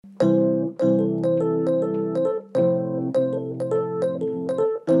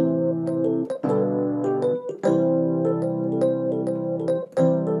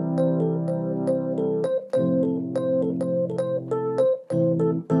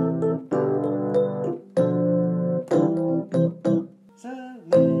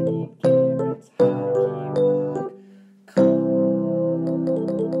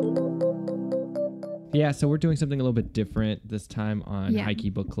Yeah, so we're doing something a little bit different this time on High Key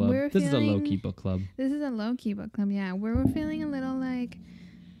Book Club. This is a low key book club. This is a low key book club, yeah. We're feeling a little like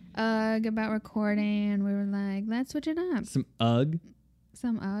about recording, and we were like, let's switch it up. Some ugh.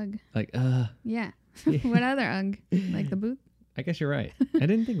 Some ugh. Like Yeah. What other ugh? Like the booth? I guess you're right. I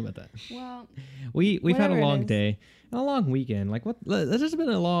didn't think about that. Well, we've had a long it is. day and a long weekend. Like what? It's just been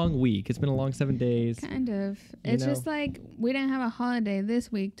a long week. It's been a long 7 days. Kind of. It's just like we didn't have a holiday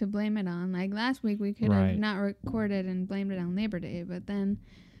this week to blame it on. Like last week we could have not recorded and blamed it on Labor Day, but then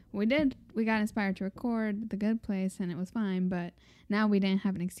we did. We got inspired to record The Good Place and it was fine, but now we didn't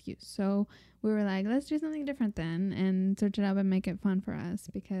have an excuse. So we were like, let's do something different then and switch it up and make it fun for us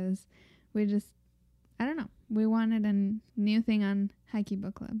because we just, I don't know. We wanted a new thing on High Key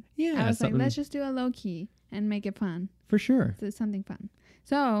Book Club. Yeah. I was like, let's just do a low key and make it fun. For sure. So it's something fun.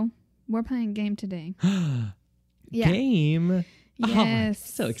 So we're playing a game today. Yeah. Game? Yes.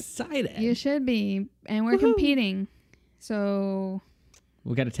 Oh, so excited. You should be. And we're competing. So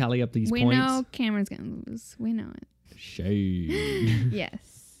we got to tally up these points. We know Cameron's going to lose. We know it. Shade.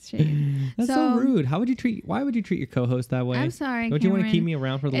 Yes. Shade. That's so rude. Why would you treat your co-host that way? I'm sorry, Don't Cameron. you want to keep me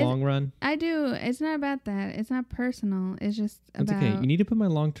around for the long run? I do. It's not about that. It's not personal. It's just That's about... okay. You need to put my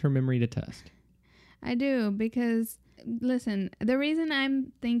long-term memory to test. I do because, listen, the reason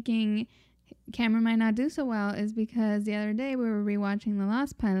I'm thinking Cameron might not do so well is because the other day we were rewatching The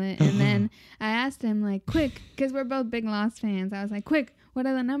Lost Pilot and then I asked him like, quick, because we're both big Lost fans. I was like, quick, what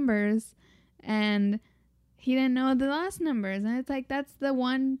are the numbers? And he didn't know the Lost numbers. And it's like, that's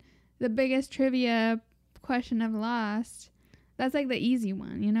the biggest trivia question of Lost. That's like the easy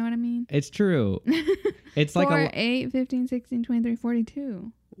one. You know what I mean? It's true. It's 4, like 8, 15, 16, 23,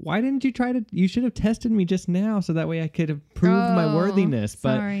 42. Why didn't you try to... You should have tested me just now so that way I could have proved my worthiness.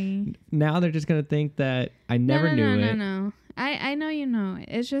 But sorry. Now they're just going to think that I never knew it. No. I know you know it.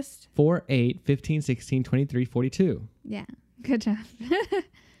 It's just... 4, 8, 15, 16, 23, 42. Yeah. Good job.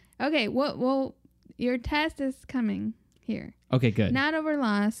 Okay. Well, your test is coming here. Okay, good. Not over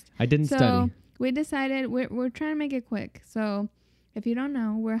Lost. I didn't study. So we decided we're trying to make it quick. So if you don't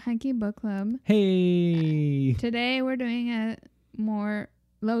know, we're High Key Book Club. Hey. Today we're doing a more...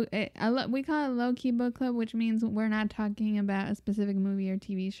 we call it low key book club, which means we're not talking about a specific movie or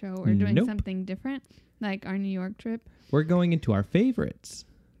TV show. We're doing something different, like our New York trip. We're going into our favorites.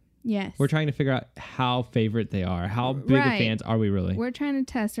 Yes. We're trying to figure out how favorite they are. How big of fans are we really? We're trying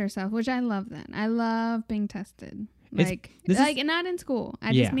to test ourselves, which I love that. I love being tested. Not in school.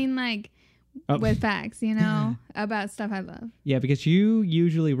 I just mean with facts, about stuff I love. Yeah, because you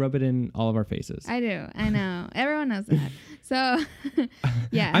usually rub it in all of our faces. I do. I know. Everyone knows that. So,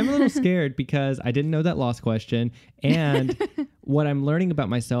 yeah. I'm a little scared because I didn't know that Lost question. And what I'm learning about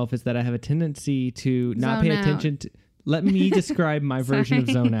myself is that I have a tendency to not pay attention to... Let me describe my version of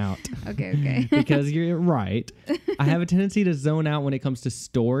zone out. Okay. Because you're right. I have a tendency to zone out when it comes to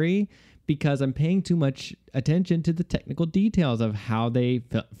story because I'm paying too much attention to the technical details of how they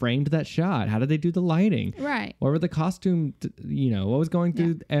framed that shot. How did they do the lighting? Right. What were the costume, what was going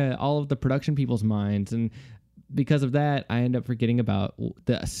through all of the production people's minds? And because of that, I end up forgetting about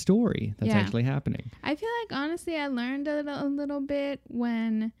the story that's actually happening. I feel like, honestly, I learned a little bit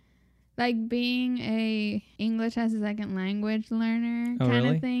when... like being a English as a second language learner kind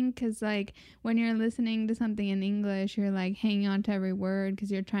of thing. Because like when you're listening to something in English, you're like hanging on to every word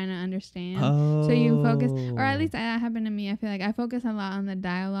because you're trying to understand. Oh. So you focus, or at least that happened to me. I feel like I focus a lot on the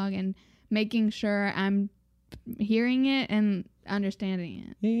dialogue and making sure I'm hearing it and understanding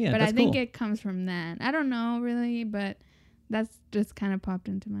it. Yeah, but I think it comes from that. I don't know really, but that's just kind of popped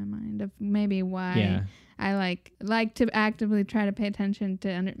into my mind of maybe why I like to actively try to pay attention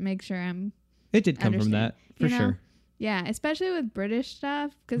to make sure I'm... It did come from that, for sure. Yeah, especially with British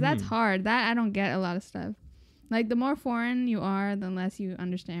stuff, because that's hard. That I don't get a lot of stuff. Like, the more foreign you are, the less you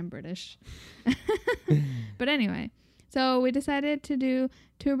understand British. But anyway, so we decided to do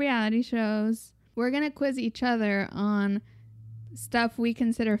 2 reality shows. We're going to quiz each other on stuff we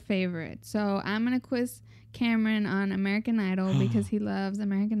consider favorite. So I'm going to quiz Cameron on American Idol because he loves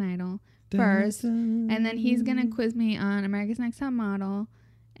American Idol first, and then he's gonna quiz me on America's Next Top Model,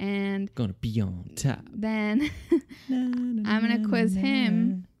 and gonna be on top. Then I'm gonna quiz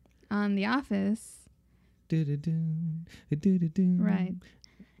him on The Office, right?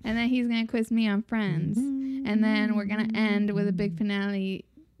 And then he's gonna quiz me on Friends, and then we're gonna end with a big finale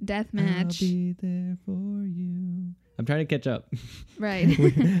death match. I'll be there for you. I'm trying to catch up. Right.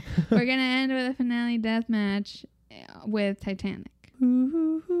 We're gonna end with a finale death match with Titanic.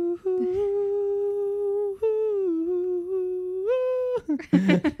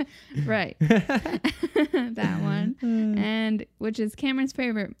 Right. That one. And which is Cameron's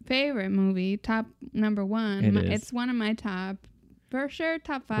favorite movie, top number one. It's one of my top, for sure,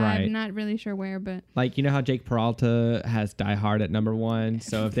 top 5. Right. Not really sure where, but Like, you know how Jake Peralta has Die Hard at number 1?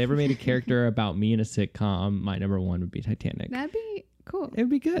 So if they ever made a character about me in a sitcom, my number 1 would be Titanic. that'd be cool. It would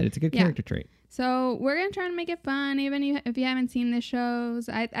be good. It's a good character trait. So we're going to try to make it fun, even if you haven't seen the shows.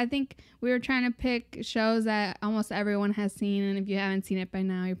 I think we were trying to pick shows that almost everyone has seen, and if you haven't seen it by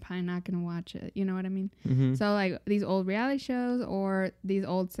now, you're probably not going to watch it. You know what I mean? Mm-hmm. So like these old reality shows or these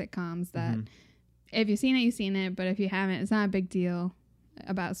old sitcoms that if you've seen it, you've seen it, but if you haven't, it's not a big deal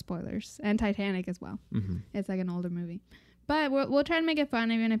about spoilers. And Titanic as well. Mm-hmm. It's like an older movie. But we'll try to make it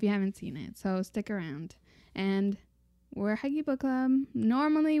fun even if you haven't seen it. So stick around. And we're Huggy Book Club.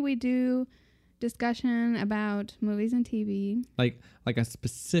 Normally we do discussion about movies and TV. Like a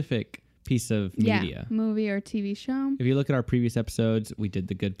specific piece of media. Yeah, movie or TV show. If you look at our previous episodes, we did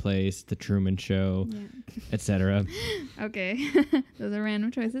The Good Place, The Truman Show, etc. Okay. Those are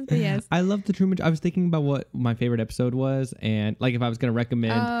random choices, but yes. I love The Truman Show. I was thinking about what my favorite episode was, and like if I was going to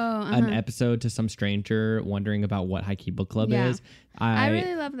recommend an episode to some stranger wondering about what High Key Book Club is. I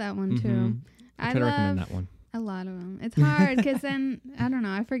really love that one too. I try to recommend that one. A lot of them. It's hard because then, I don't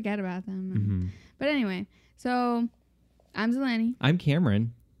know, I forget about them. But anyway, so I'm Zelani. I'm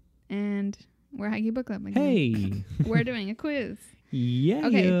Cameron. And we're High Key Book Club again. Hey. We're doing a quiz. Yeah.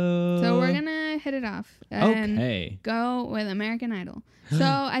 Okay, so we're going to hit it off and go with American Idol. So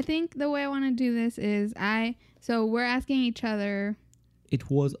I think the way I want to do this is so we're asking each other. It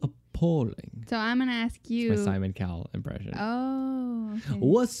was appalling. So I'm going to ask you. It's my Simon Cowell impression. Oh, okay.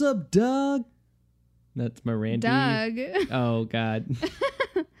 What's up, Doug? That's my Randy. Doug. Oh, God.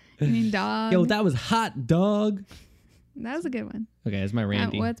 You mean dog? Yo, that was hot, dog. That was a good one. Okay, that's my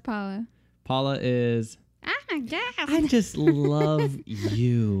Randy. What's Paula? Paula is... Oh, my God. I just love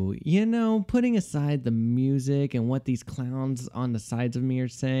you. You know, putting aside the music and what these clowns on the sides of me are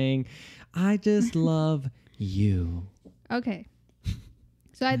saying, I just love you. Okay.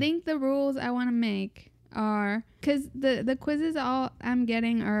 So I think the rules I want to make are, because the quizzes all I'm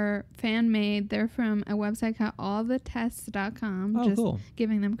getting are fan made. They're from a website called allthetests.com. Oh, just cool.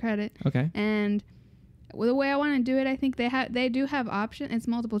 Giving them credit. Okay. And the way I want to do it, I think they do have option. It's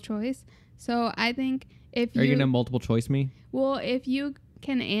multiple choice. So I think if Are you gonna multiple choice me? Well, if you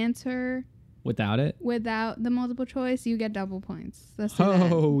can answer without the multiple choice, you get double points. Let's do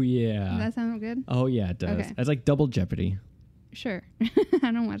that. Oh yeah. Does that sound good? Oh yeah, it does. Okay. It's like Double Jeopardy. Sure.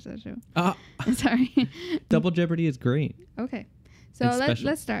 I don't watch that show. Sorry. Double Jeopardy is great. Okay. So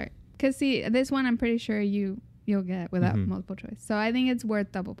let's start. Because see, this one I'm pretty sure you'll get without multiple choice. So I think it's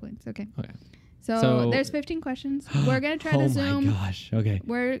worth double points. Okay. Okay. So there's 15 questions. We're going to try to zoom. Oh my gosh. Okay. I'm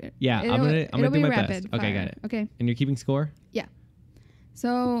going to do my best. Fire. Okay, got it. Okay. And you're keeping score? Yeah.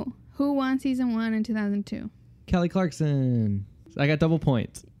 So who won season 1 in 2002? Kelly Clarkson. I got double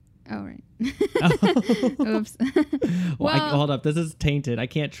points. Oh, right. Oops. Hold up. This is tainted. I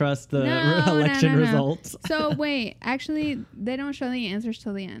can't trust the election results. So wait, actually, they don't show the answers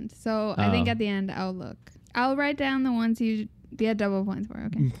till the end. So I think at the end, I'll look. I'll write down the ones you get double points for.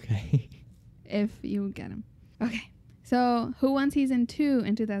 Okay. Okay. If you get them. Okay. So who won season 2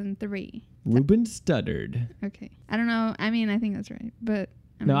 in 2003? Ruben Studdard. Okay. I don't know. I mean, I think that's right, but.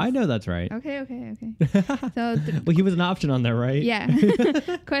 I know that's right. Okay. So well, he was an option on there, right? Yeah.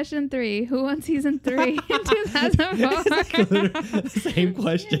 Question 3. Who won season 3 in 2004? Same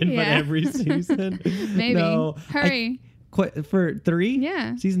question, but every season. Maybe. No, Hurry. For 3?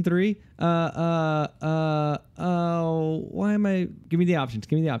 Yeah. Season 3? Why am I... Give me the options.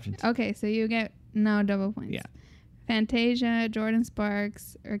 Okay, so you get no double points. Yeah. Fantasia, Jordan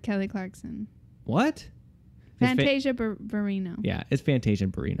Sparks, or Kelly Clarkson? What? Fantasia Barrino. Yeah, it's Fantasia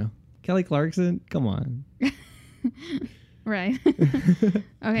Barrino. Kelly Clarkson? Come on. Right.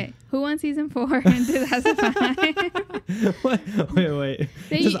 Okay. Who won season 4 in 2005? Wait.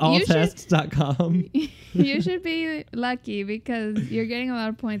 This is alltests.com. You should be lucky because you're getting a lot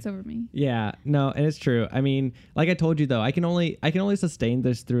of points over me. Yeah, no, and it's true. I mean, like I told you though, I can only sustain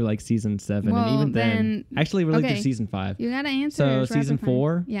this through like season 7, and even then actually really through season 5. You gotta answer. So season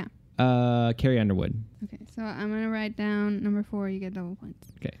 4? Yeah. Carrie Underwood. Okay, so I'm gonna write down number 4. You get double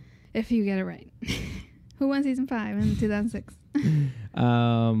points. Okay. If you get it right. Who won season 5 in 2006?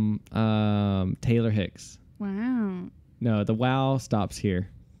 Taylor Hicks. Wow. No, the wow stops here.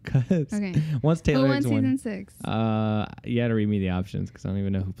 Okay. Once Taylor Hicks won won. season 6? You had to read me the options because I don't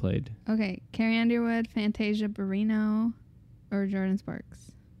even know who played. Okay. Carrie Underwood, Fantasia Barrino, or Jordan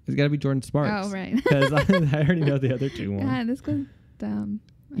Sparks? It's got to be Jordan Sparks. Oh, right. Because I already know the other 2 ones. God, this was dumb.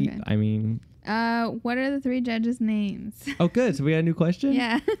 Okay. I mean, What are the 3 judges' names? Oh, good. So we got a new question?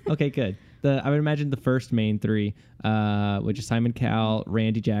 Yeah. Okay, good. I would imagine the first main 3, which is Simon Cowell,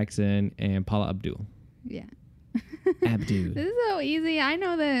 Randy Jackson, and Paula Abdul. Yeah. Abdul. This is so easy. I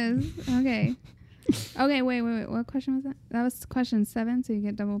know this. Okay. Okay, wait. What question was that? That was question 7, so you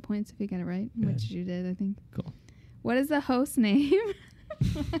get double points if you get it right, Good. which you did, I think. Cool. What is the host name?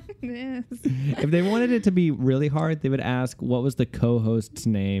 Yes. If they wanted it to be really hard, they would ask what was the co-host's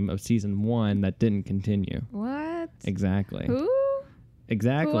name of season 1 that didn't continue. What? Exactly. Who?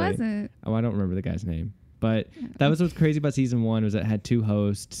 Exactly. Who was it? Oh, I don't remember the guy's name. But that was what's crazy about season 1 was it had 2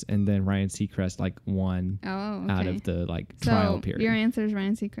 hosts and then Ryan Seacrest won Oh, okay. out of the trial period. Your answer is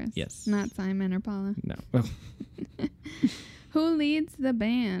Ryan Seacrest. Yes. Not Simon or Paula. No. Who leads the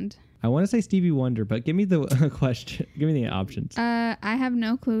band? I want to say Stevie Wonder, but give me the question. Give me the options. I have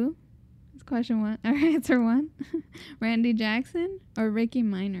no clue. It's question 1 or answer 1. Randy Jackson or Ricky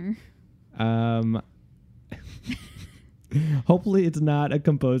Minor? Hopefully it's not a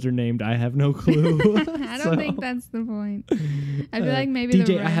composer named I have no clue. I don't think that's the point. I feel like maybe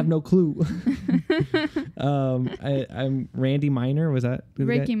DJ the I have no clue. I'm Randy Minor. Was that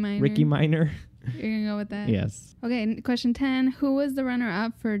Ricky Minor? Ricky Minor. You're gonna go with that? Yes. Okay, question 10. Who was the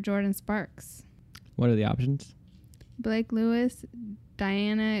runner-up for Jordan Sparks? What are the options? Blake Lewis,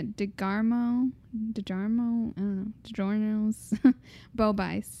 Diana DeGarmo, I don't know, DeJornos, Bo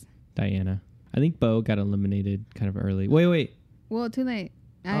Bice. Diana. I think Bo got eliminated kind of early. Wait. Well, too late.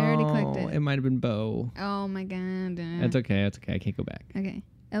 I already clicked it. It might have been Bo. Oh my god. That's okay. I can't go back. Okay.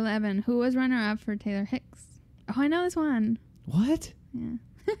 11. Who was runner-up for Taylor Hicks? Oh, I know this one. What? Yeah.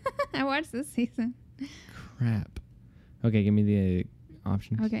 I watched this season. Crap. Okay, give me the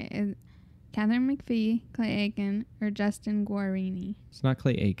options. Okay. Is Catherine McPhee, Clay Aiken, or Justin Guarini? It's not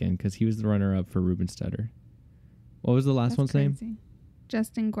Clay Aiken because he was the runner-up for Ruben Studdard. What was the last one's name?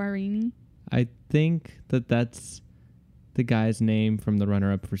 Justin Guarini. I think that's the guy's name from the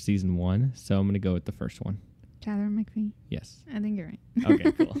runner-up for season 1, so I'm going to go with the first one. Catherine McPhee. Yes. I think you're right.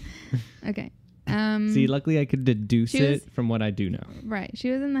 Okay, cool. Okay. See, luckily I could deduce it from what I do know. Right. She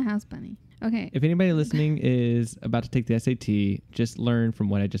was in the House Bunny. Okay. If anybody listening is about to take the SAT, just learn from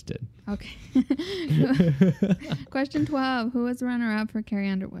what I just did. Okay. Question 12. Who was the runner-up for Carrie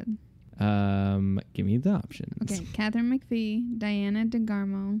Underwood? Give me the options. Okay. Catherine McPhee, Diana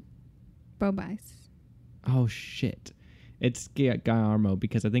DeGarmo, Bo Bice. Oh, shit. It's Guy Armo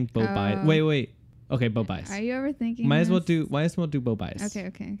because I think Bo Bice. Wait. Okay, Bo Bice. Are you overthinking Might as well this? do Bo Bice.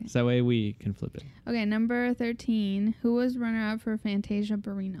 Okay. So that way we can flip it. Okay, number 13. Who was runner-up for Fantasia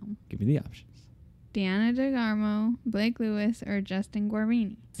Barrino? Give me the options. Deanna DeGarmo, Blake Lewis, or Justin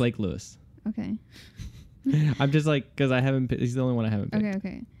Guarini? Blake Lewis. Okay. I'm just because I haven't picked. He's the only one I haven't picked.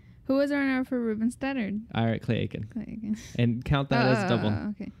 Okay. Who was the runner-up for Ruben Studdard? All right, Clay Aiken. Clay Aiken. And count that as double.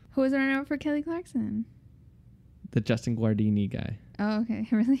 Okay. Who was the runner-up for Kelly Clarkson? The Justin Guarini guy. Oh, okay.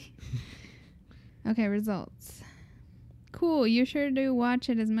 Really? Okay, results. Cool. You sure do watch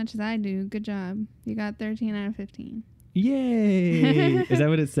it as much as I do. Good job. You got 13 out of 15. Yay! Is that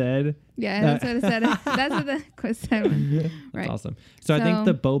what it said? Yeah, that's what it said. That's what the quiz said. That's Right. awesome. So I think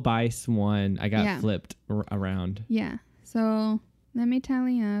the Bo Bice one, I got flipped around. Yeah. So let me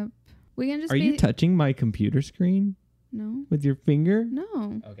tally up. We can just. Are you touching my computer screen? No. With your finger?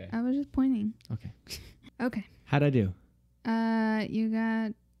 No. Okay. I was just pointing. Okay. Okay. How'd I do? You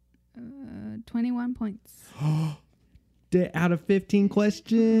got 21 points. Out of 15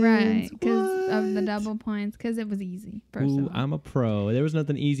 questions. Right. Because of the double points. Because it was easy. First of all. I'm a pro. There was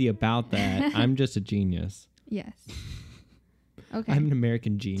nothing easy about that. I'm just a genius. Yes. Okay. I'm an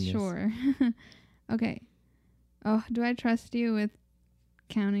American genius. Sure. Okay. Oh, do I trust you with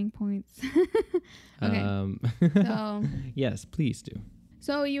counting points? Okay. So. Yes, please do.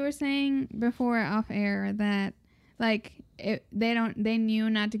 So you were saying before off air that they knew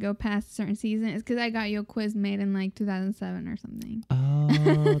not to go past a certain season. It's because I got you a quiz made in 2007 or something.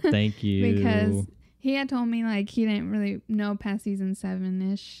 Oh, thank you. Because he had told me he didn't really know past season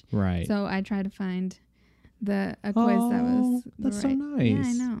 7-ish. Right. So I tried to find a quiz that was that's right. so nice. Yeah,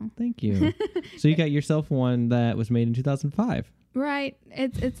 I know. Thank you. So you got yourself one that was made in 2005. Right.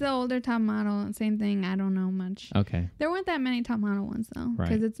 It's the older top model. Same thing. I don't know much. Okay. There weren't that many top model ones though,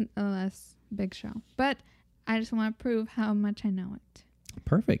 because it's a less big show. But I just want to prove how much I know it.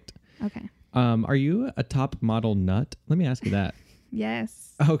 Perfect. Okay. Are you a top model nut? Let me ask you that.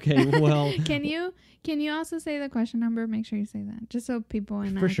 Yes. Okay. Well. Can you also say the question number? Make sure you say that, just so people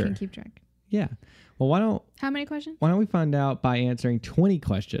and I can keep track. Yeah. Well, How many questions? Why don't we find out by answering 20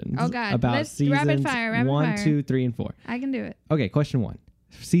 questions about seasons rapid fire. 1, 2, 3, and 4. I can do it. Okay, question 1.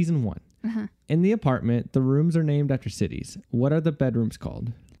 Season 1. Uh-huh. In the apartment, the rooms are named after cities. What are the bedrooms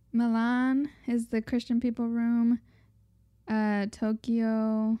called? Milan is the Christian people room.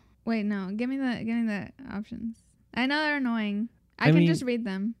 Tokyo. Wait, no. Give me the options. I know they're annoying. I can just read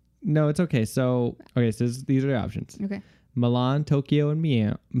them. No, it's okay. So these are the options. Okay. Milan, Tokyo, and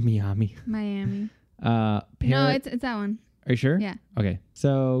Miami. Miami. No, it's that one. Are you sure? Yeah. Okay.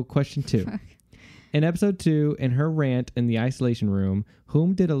 So question 2. Fuck. In episode 2, in her rant in the isolation room,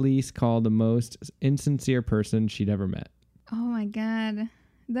 whom did Elise call the most insincere person she'd ever met? Oh my god.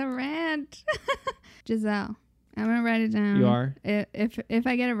 The rant. Giselle. I'm gonna write it down. You are? If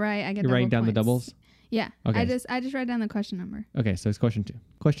I get it right, I get. You're writing down the doubles? Yeah. Okay. I just write down the question number. Okay, so it's question 2.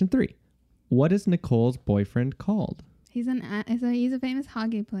 Question 3. What is Nicole's boyfriend called? He's a famous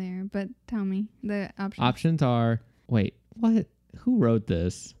hockey player, but tell me the options. Options are, wait, what? Who wrote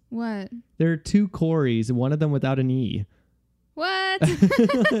this? What? There are 2 Corys, one of them without an E. What?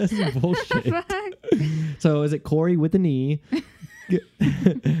 This is bullshit. Fuck. So is it Corey with an E,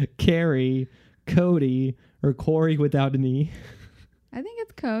 Carrie, Cody, or Corey without an E? I think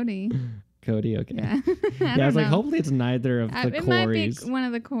it's Cody. Cody, okay. Yeah. I was like, hopefully it's neither of the it might be Corys. one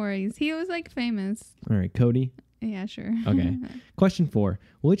of the Corys. He was like famous. All right, Cody. Yeah, sure. Okay. Question 4.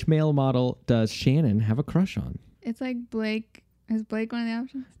 Which male model does Shannon have a crush on? It's like Blake. Is Blake one of the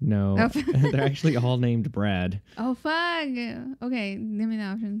options? No. Oh. They're actually all named Brad. Oh, fuck. Okay, give me the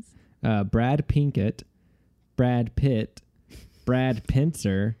options. Brad Pinkett, Brad Pitt, Brad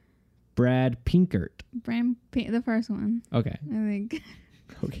Pincer, Brad Pinkert. The first one. Okay. I think.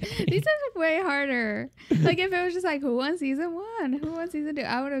 Okay. These are way harder. Like if it was just like who won season 1, who won season 2,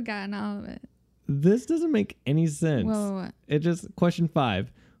 I would have gotten all of it. This doesn't make any sense. What? It just, question 5.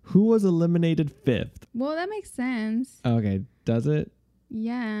 Who was eliminated 5th? Well, that makes sense. Okay, does it?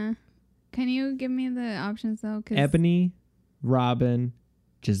 Yeah. Can you give me the options though? Ebony, Robin,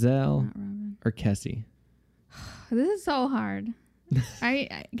 Giselle, Not Robin. or Kessie? This is so hard.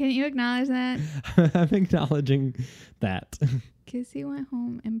 Can you acknowledge that? I'm acknowledging that. Kissy went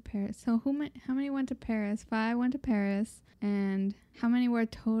home in Paris. So how many went to Paris? 5 went to Paris. And how many were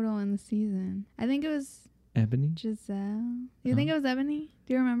total in the season? I think it was Ebony? Giselle. Do you think it was Ebony?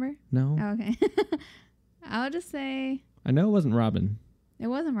 Do you remember? No. Oh, okay. I'll just say I know it wasn't Robin. it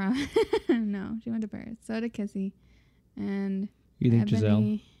wasn't Robin. No, she went to Paris. So did Kissy. And You think Ebony,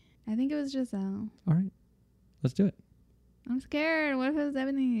 Giselle? I think it was Giselle. All right. Let's do it. I'm scared. What if it was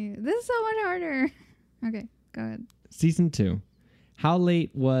Ebony? This is so much harder. Okay, go ahead. Season 2. How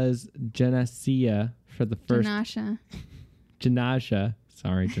late was Genasia for the first... Janasha.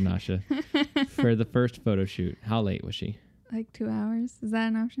 Sorry, Janasha. For the first photo shoot. How late was she? Like 2 hours. Is that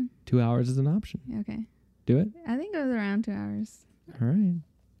an option? 2 hours is an option. Yeah, okay. Do it. I think it was around 2 hours. All right.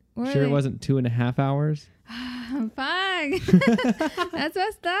 Or Sure it wasn't 2.5 hours? Fuck. That's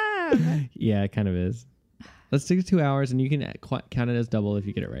messed up. Yeah, it kind of is. Let's stick to 2 hours, and you can count it as double if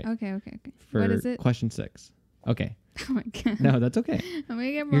you get it right. Okay. For What is it? question 6. Okay. Oh my god. No, that's okay. I'm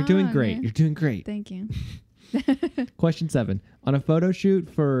gonna get wrong. You're doing great. You're doing great. Thank you. Question 7. On a photo shoot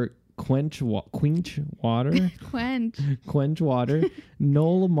for Quench Water, Quench.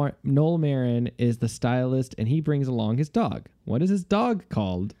 Noel Marin is the stylist, and he brings along his dog. What is his dog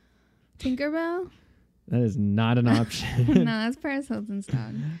called? Tinkerbell? That is not an option. No, that's Paris Hilton's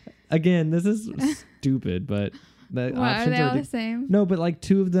dog. Again, this is stupid, but the What, are options they all the same? No, but like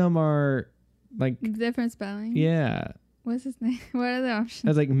 2 of them are like Different spelling? yeah. What's his name? What are the I options?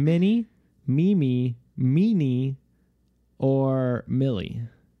 was like Minnie, Mimi, Meanie, or Millie.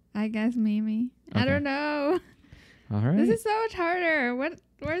 I guess Mimi. I Okay. don't know. All right. This is so much harder.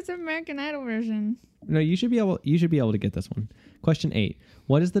 Where's the American Idol version? No, you should be able to get this one. Question 8.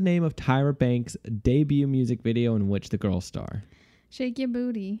 What is the name of Tyra Banks' debut music video in which the girls star? Shake Your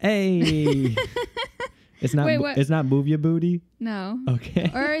Booty. Hey. It's not Wait, what? It's not Move Your Booty. No.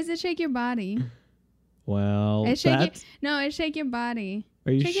 Okay. Or is it Shake Your Body? Well, It's Shake Your Body.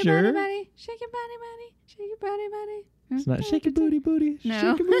 Are you Shake sure? your body, body. Shake your body, body. Shake your body, body. It's not shake your booty, booty. No.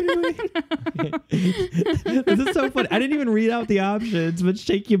 Shake your booty, booty. This is so funny. I didn't even read out the options, but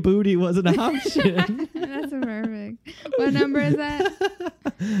shake your booty was an option. That's perfect. What number is that?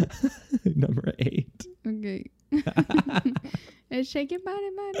 Number 8. Okay. It's shake your body,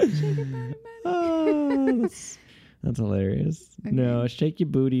 body. Shake your body, body. Oh, that's hilarious. Okay. No, shake your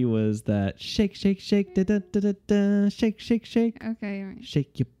booty was that shake, shake, shake, da da da da da, shake, shake, shake, Okay, right.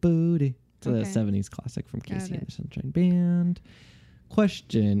 shake your booty. It's Okay. a 70s classic from Got Casey it. and the Sunshine Band.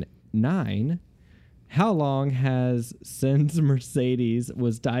 Question 9. How long has since Mercedes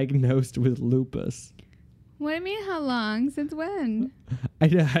was diagnosed with lupus? What do you mean how long? Since when?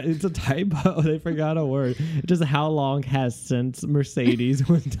 It's a typo. They forgot a word. Just how long has since Mercedes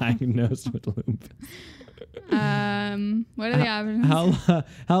was diagnosed with lupus? What are the options?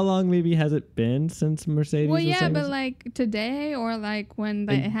 How long maybe has it been since Mercedes? Well, was yeah, famous? but like today or like when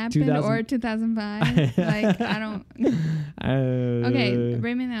that Like happened 2000 or 2005. Like I don't. Okay,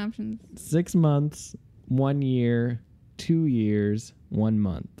 bring me the options. 6 months, 1 year, 2 years, 1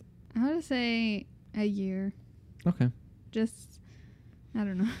 month. I would say a year. Okay. Just, I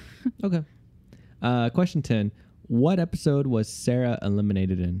don't know. Okay. Question 10. What episode was Sarah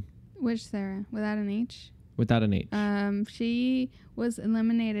eliminated in? Which Sarah? Without an H? Without an H. She was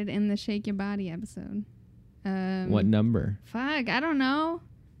eliminated in the Shake Your Body episode. What number? Fuck, I don't know.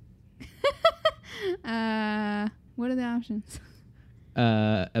 What are the options?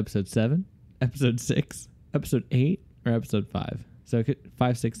 Episode 7, episode 6, episode 8, or episode 5. So it could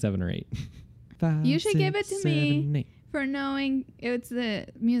 5, 6, 7, or 8. 5, You should 6, give it to 7, me. 8. For knowing it's the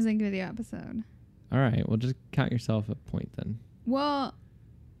music video episode. All right. Well, just count yourself a point then. Well,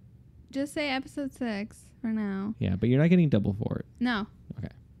 just say episode 6 for now. Yeah, but you're not getting double for it. No. Okay.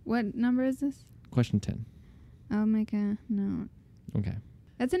 What number is this? Question 10. I'll make a note. Okay.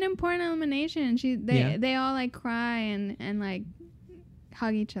 That's an important elimination. They all like cry and like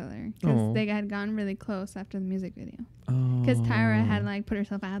hug each other because Aw. they had gotten really close after the music video. Oh. Because Tyra had like put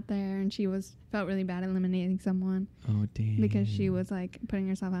herself out there and she felt really bad eliminating someone Oh, damn. because she was like putting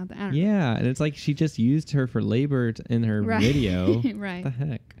herself out there. I don't know. Yeah, and it's like she just used her for labor in her Right. video. Right. What the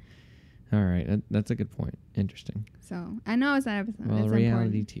heck? All right, that's a good point. Interesting. So I know it's that episode. Well, it's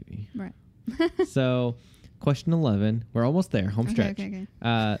reality important. TV. Right. So, question 11. We're almost there. Home stretch. Okay.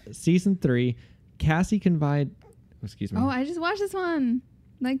 Season 3. Cassie confide. Excuse me. Oh, I just watched this one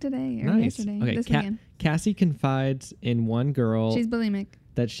like today or Nice. yesterday. Okay, This weekend. Cassie confides in one girl She's bulimic.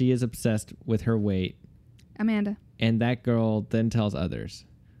 that she is obsessed with her weight, Amanda. and that girl then tells others.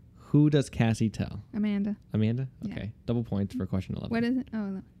 Who does Cassie tell? Amanda. Amanda? Yeah. Okay. Double points for question 11. What is it? Oh,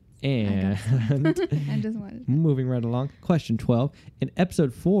 no. And I just watched. moving right along. Question 12. In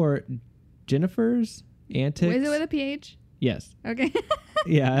episode 4, Jennifer's antics. Is it with a PH? Yes. Okay.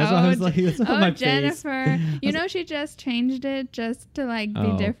 Yeah, that's what I was like. That's on my face. Jennifer. You know, she just changed it just to like be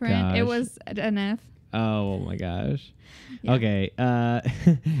Oh, different. It gosh. was an F. Oh my gosh. Yeah. Okay.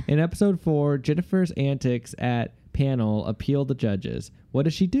 In episode 4, Jennifer's antics at panel appeal the judges. What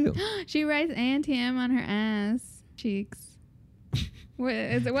does she do? She writes ANTM on her ass cheeks. What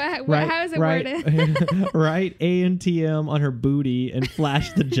is it? How is it right, worded? Write ANTM on her booty and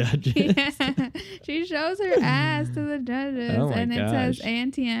flash the judges. Yeah. She shows her ass to the judges, Oh my and it says gosh.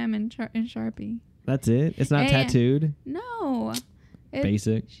 ANTM in Sharpie. That's it? It's not tattooed? No.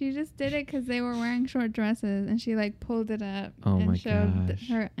 Basic. She just did it because they were wearing short dresses, and she like pulled it up Oh and my showed gosh.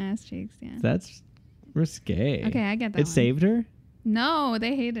 her ass cheeks. Yeah. That's risque. Okay, I get that. It one. saved her? No,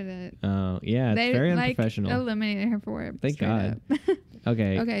 they hated it. Oh, yeah. They It's very like unprofessional. eliminated her for it. Thank straight God. up.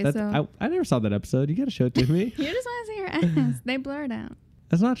 Okay. Okay, that's, so- I never saw that episode. You got to show it to me. You just want to see her ass. They blurred out.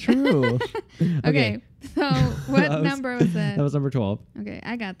 That's not true. Okay. So what That was- number was that? That was number 12. Okay,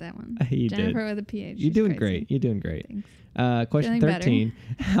 I got that one. You did. Jennifer with a PH. You're She's doing crazy. great. You're doing great. Thanks. Question Feeling better. 13.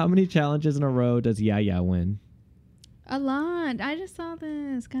 How many challenges in a row does Yaya win? A lot. I just saw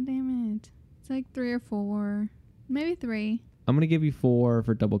this. God damn it. It's like 3 or 4. Maybe 3. I'm going to give you 4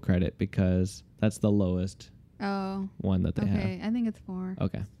 for double credit because that's the lowest Oh. one that they Okay. I think it's 4. have.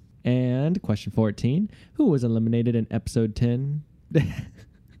 Okay. And question 14. Who was eliminated in episode 10?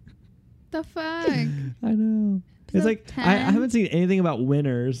 The fuck? I know. It's Episode like I 10? haven't seen anything about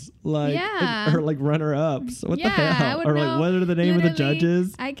winners, like Yeah. or like runner-ups. What the Yeah, I hell? would Or know like what are the name of the literally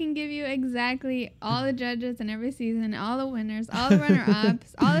judges? I can give you exactly all the judges in every season, all the winners, all the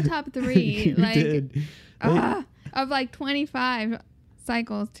runner-ups, all the top 3. You like did. of like 25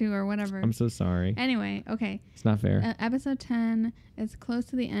 cycles too or whatever. I'm so sorry. Anyway, okay. It's not fair. Episode 10 is close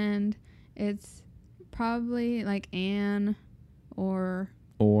to the end. It's probably like Anne or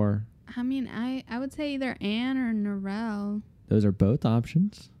I mean I would say either Anne or Norelle. Those are both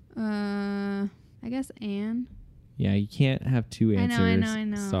options. I guess Anne. Yeah, you can't have 2 I answers. know, I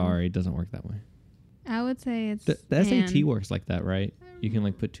know. Sorry, it doesn't work that way. I would say it's The SAT Anne. works like that, right? You can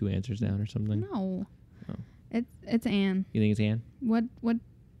like put 2 answers down or something. No. Oh. It's Anne. You think it's Anne? What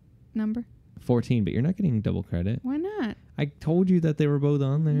number? 14, but you're not getting double credit. Why not? I told you that they were both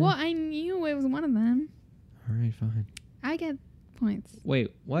on there. Well, I knew it was one of them. All right, fine. I get points.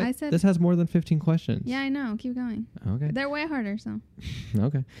 Wait, what? I said- This has more than 15 questions. Yeah, I know. Keep going. Okay. They're way harder, so.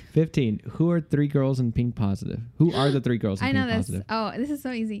 Okay. 15. Who are 3 girls in Pink Positive? Who are the 3 girls in I know Pink this. Positive? Oh, this is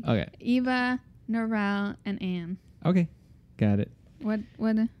so easy. Okay. Eva, Norelle, and Anne. Okay. Got it. What?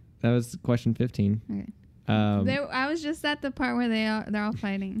 That was question 15. Okay. I was just at the part where they're all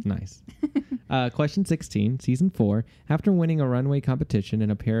fighting. Nice. Question 16, season 4. After winning a runway competition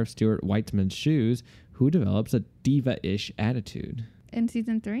in a pair of Stuart Weitzman's shoes, who develops a diva-ish attitude? In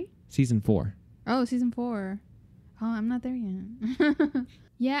season 3? Season 4. Oh, season 4. Oh, I'm not there yet.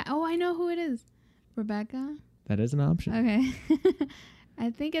 Yeah. Oh, I know who it is. Rebecca. That is an option. Okay. I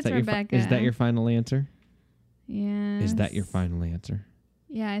think it's Rebecca. Is that your final answer? Yeah. Is that your final answer?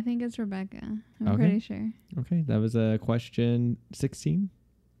 Yeah, I think it's Rebecca. I'm Okay. pretty sure. Okay, that was question 16.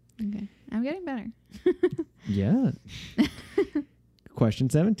 Okay. I'm getting better. Yeah. Question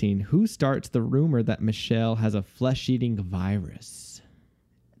 17. Who starts the rumor that Michelle has a flesh-eating virus?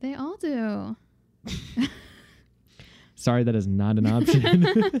 They all do. Sorry, that is not an option.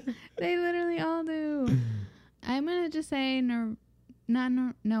 They literally all do. I'm going to just say Noel.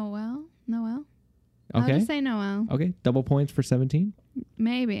 Noel? I'll Okay. just say Noel. Okay, double points for 17.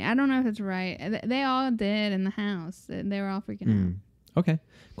 Maybe. I don't know if it's right. They all did in the house. They were all freaking out. Okay.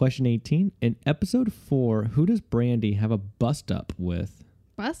 Question 18. In episode 4, who does Brandy have a bust-up with?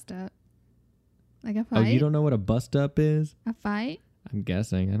 Bust up? Like a Oh, fight? you don't know what a bust-up is? A fight? I'm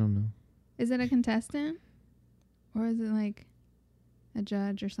guessing. I don't know. Is it a contestant? Or is it like a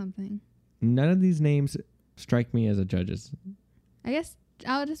judge or something? None of these names strike me as a judge's. I guess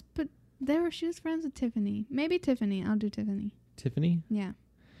I'll just put... She was friends with Tiffany. Maybe Tiffany. I'll do Tiffany. Tiffany? Yeah.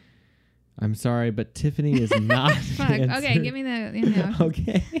 I'm sorry, but Tiffany is not Fuck. the answer. Okay, give me the option.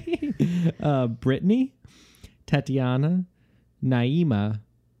 Okay. Brittany, Tatiana, Naima,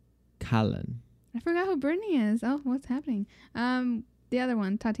 Colin. I forgot who Brittany is. Oh, what's happening? The other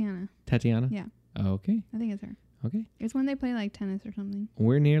one, Tatiana. Tatiana? Yeah. Okay. I think it's her. Okay. It's when they play like tennis or something.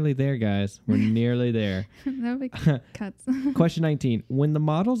 We're nearly there, guys. We're nearly there. That would be cuts. Question 19. When the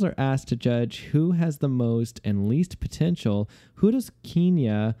models are asked to judge who has the most and least potential, who does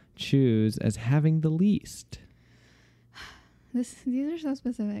Kenya choose as having the least? These are so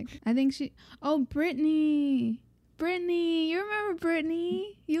specific. I think Brittany. Brittany. You remember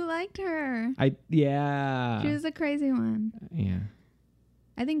Brittany? You liked her. Yeah. She was a crazy one. Yeah.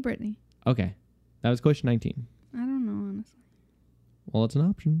 I think Brittany. Okay. That was question 19. I don't know, honestly. Well, it's an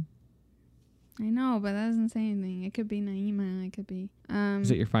option. I know, but that doesn't say anything. It could be Naima. It could be...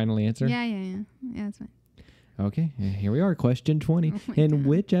 Is it your final answer? Yeah. Yeah, that's fine. Okay. Here we are. Question 20. Oh my In God.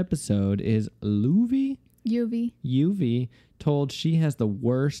 which episode is UV. told she has the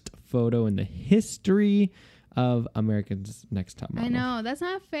worst photo in the history of America's Next Top Model? I know. That's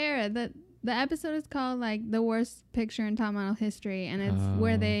not fair. The episode is called, like, the worst picture in top model history, and it's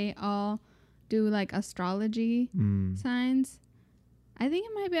where they all do, like, astrology signs. I think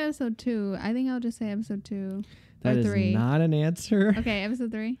it might be episode 2. I think I'll just say episode 2 That or is 3. not an answer. Okay,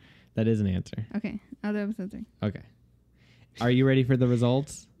 episode 3? That is an answer. Okay, I'll do episode 3. Okay. Are you ready for the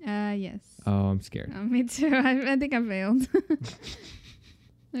results? Yes. Oh, I'm scared. Me too. I think I failed.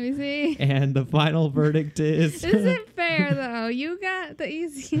 Let me see. And the final verdict is... This isn't fair, though. You got the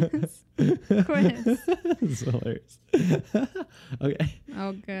easiest quiz. This is hilarious. Okay.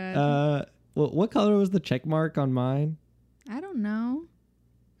 Oh, good. What color was the check mark on mine? I don't know.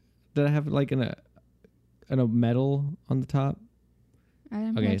 Did I have like a medal on the top? I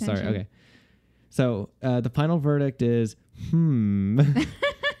didn't pay Okay, attention. sorry. Okay. So the final verdict is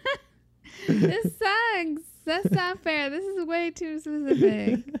This sucks. That's not fair. This is way too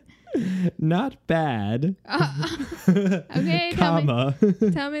specific. not bad. Okay, comma.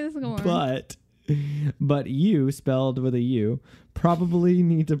 Tell me the score. But you, spelled with a U, probably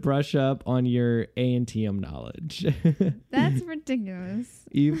need to brush up on your A&TM knowledge. That's ridiculous.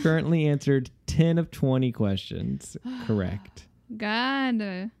 You've currently answered 10 of 20 questions correct.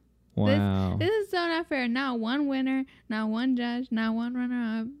 God. Wow. This is so not fair. Not one winner, not one judge, not one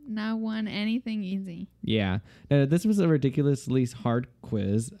runner-up, not one anything easy. Yeah. This was a ridiculously hard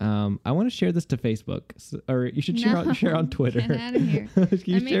quiz. I want to share this to Facebook, or you should share on Twitter. Get out of here.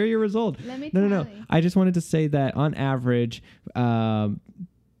 You share your result. Let me No. tally. I just wanted to say that on average,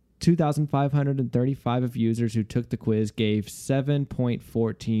 2,535 of users who took the quiz gave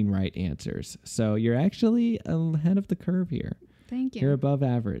 7.14 right answers. So you're actually ahead of the curve here. Thank you. You're above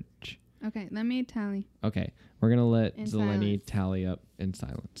average. Okay, let me tally. Okay, we're going to let In Zeleny silence. tally up in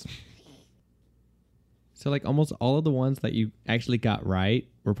silence. So like almost all of the ones that you actually got right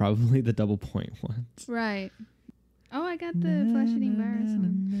were probably the double point ones. Right. Oh, I got the flesh-eating virus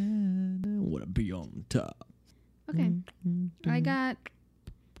one. Wanna be on top. Okay. I got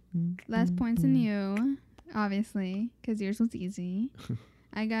less points than you, obviously, because yours was easy.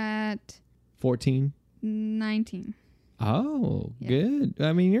 I got 14. 19. Oh, Yeah. good.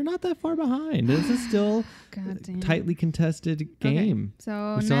 I mean, you're not that far behind. This is still God damn. tightly contested game.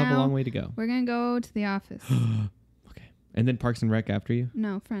 So We still now have a long way to go. we're gonna go to The Office. Okay. And then Parks and Rec after you?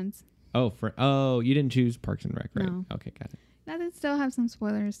 No, Friends. Oh, you didn't choose Parks and Rec, right? No. Okay, got it. That would still have some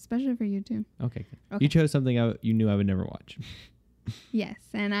spoilers, especially for you too. Okay, good. Okay. You chose something you knew I would never watch. Yes,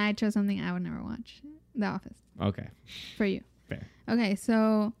 and I chose something I would never watch. The Office. Okay. For you. Fair. Okay,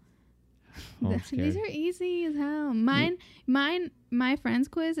 so Oh, I'm these scared. are easy as hell. My Friends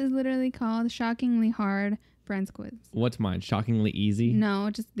quiz is literally called Shockingly Hard Friends Quiz. What's mine? Shockingly easy? No,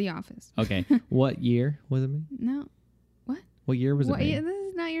 just The Office. Okay. What year was it made? No. What year was it made? Yeah, this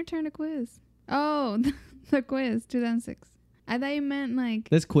is not your turn to quiz. Oh, the quiz, 2006. I thought you meant like...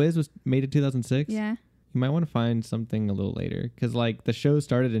 This quiz was made in 2006? Yeah, You might want to find something a little later. Because, like, the show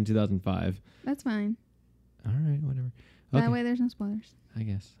started in 2005. that's fine. All right, whatever. Okay. That way there's no spoilers. I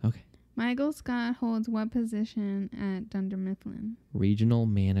guess. Okay. Michael Scott holds what position at Dunder Mifflin? Regional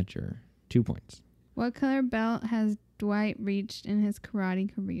manager. 2 points. What color belt has Dwight reached in his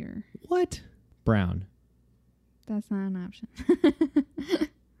karate career? What? Brown. That's not an option.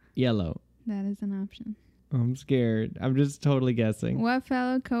 Yellow. That is an option. I'm scared. I'm just totally guessing. What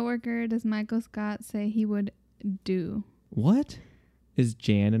fellow coworker does Michael Scott say he would do? What? Is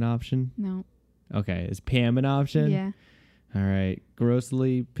Jan an option? No. Okay. Is Pam an option? Yeah. All right.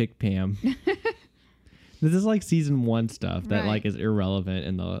 Grossly pick Pam. This is like season 1 stuff that Right. like is irrelevant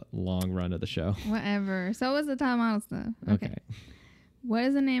in the long run of the show. Whatever. So was the top model stuff. Okay. What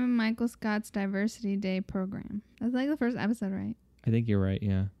is the name of Michael Scott's Diversity Day program? That's like the first episode, right? I think you're right.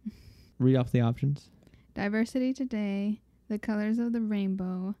 Yeah. Read off the options. Diversity Today, The Colors of the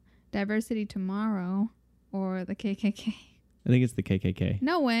Rainbow, Diversity Tomorrow, or the KKK. I think it's the KKK.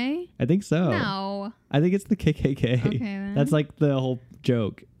 No way. I think so. No. I think it's the KKK. Okay then. That's like the whole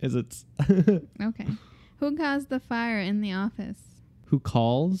joke. Is it's Okay. Who caused the fire in the office? who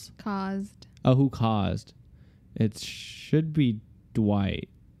calls? Caused. Oh, who caused? It should be Dwight.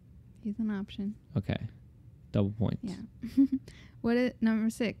 He's an option. Okay. Double points. Yeah. What is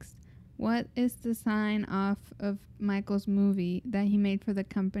number 6? What is the sign off of Michael's movie that he made for the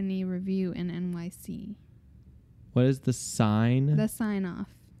company review in NYC? What is the sign? The sign off.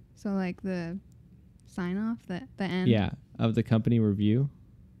 So like the sign off, the end. Yeah, of the company review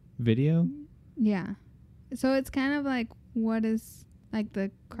video. Yeah. So it's kind of like what is like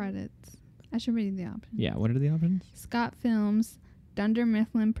the credits. I should read the options. Yeah. What are the options? Scott Films, Dunder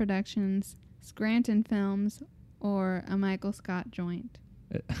Mifflin Productions, Scranton Films, or a Michael Scott joint.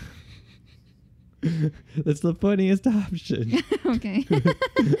 That's the funniest option. Okay.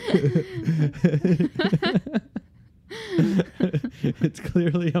 It's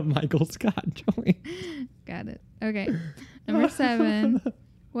clearly a Michael Scott joint. Got it. Okay. Number 7.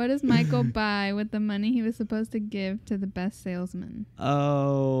 What does Michael buy with the money he was supposed to give to the best salesman?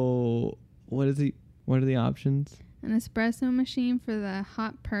 Oh, what is he? What are the options? An espresso machine for the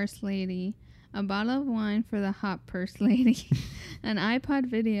hot purse lady, a bottle of wine for the hot purse lady, an iPod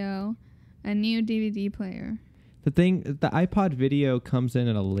video, a new DVD player. The iPod video comes in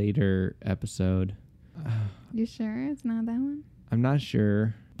at a later episode. You sure it's not that one? I'm not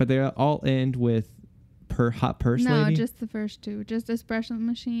sure, but they all end with hot purse No, lady. just the first two. Just espresso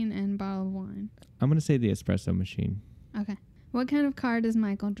machine and bottle of wine. I'm gonna say the espresso machine. Okay. What kind of car does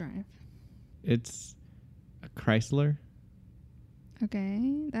Michael drive? It's a Chrysler.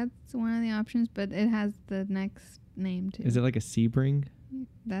 Okay, that's one of the options, but it has the next name too. Is it like a Sebring?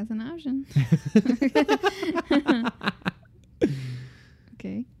 That's an option.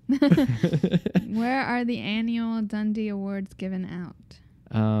 Okay. Where are the annual Dundee Awards given out?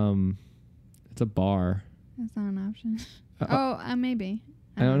 It's a bar. That's not an option. Uh, Maybe.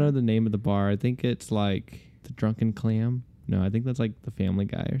 I don't know the name of the bar. I think it's like the Drunken Clam. No, I think that's like the Family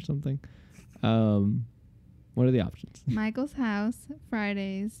Guy or something. What are the options? Michael's House,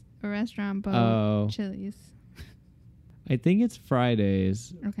 Fridays, a restaurant boat, Oh, Chili's. I think it's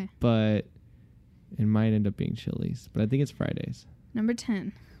Fridays, Okay. but it might end up being Chili's. But I think it's Fridays. Number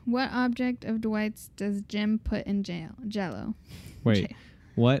 10. What object of Dwight's does Jim put in Jello? Wait,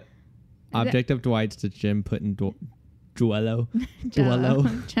 what object of Dwight's did Jim put in Duello? Jello.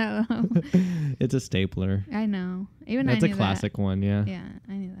 Duello. Jello. It's a stapler. I know. Even That's I a knew classic one, yeah. that. Yeah,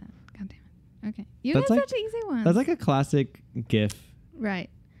 I knew that. God damn it. Okay. You That's got like- such easy ones. That's like a classic GIF. Right.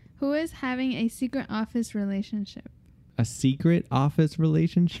 Who is having a secret office relationship? A secret office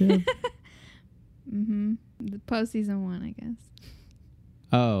relationship? Mm-hmm. The postseason 1, I guess.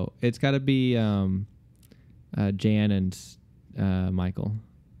 Oh, it's got to be Jan and Michael.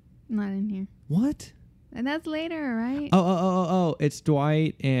 Not in here. What? And that's later, right? Oh! It's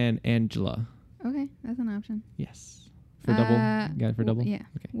Dwight and Angela. Okay, that's an option. Yes. for double? You got it for double? Yeah.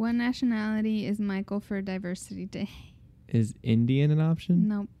 Okay. What nationality is Michael for Diversity Day? Is Indian an option?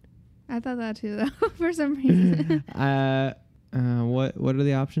 Nope. I thought that too, though, for some reason. What are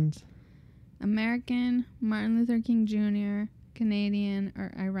the options? American, Martin Luther King Jr., Canadian,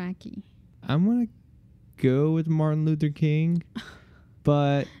 or Iraqi? I'm gonna go with Martin Luther King,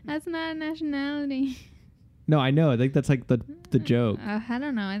 but That's not a nationality. no, I know. I think that's like the joke. I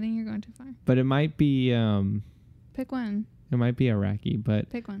don't know. I think you're going too far. But it might be Pick one. it might be Iraqi. But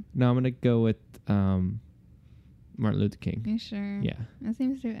Pick one. no, I'm gonna go with Martin Luther King. Are you sure? Yeah. That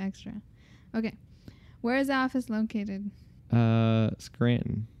seems too extra. Okay. Where is the office located?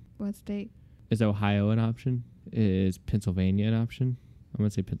 Scranton. What state? Is Ohio an option? Is Pennsylvania an option? I'm gonna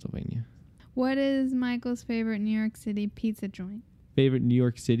say Pennsylvania. What is Michael's favorite New York City pizza joint? Favorite New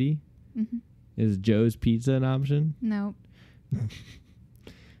York City? Mm-hmm. Is Joe's Pizza an option? Nope.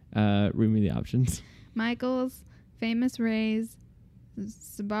 Read me the options. Michael's, Famous Ray's,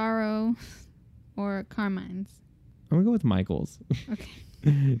 Sbarro, or Carmine's? I'm gonna go with Michael's.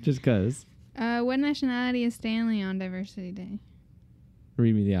 Okay. Just cause. What nationality is Stanley on Diversity Day?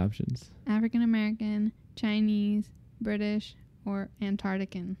 Read me the options. African American, Chinese, British, or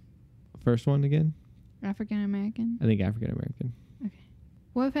Antarctican? First one again? African American. I think African American.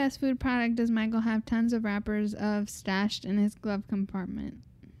 What fast food product does Michael have tons of wrappers of stashed in his glove compartment?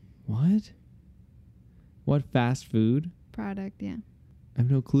 What? What fast food? Product, yeah. I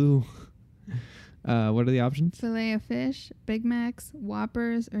have no clue. What are the options? Filet of fish, Big Macs,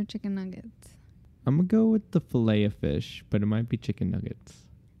 Whoppers, or chicken nuggets? I'm gonna go with the filet of fish, but it might be chicken nuggets.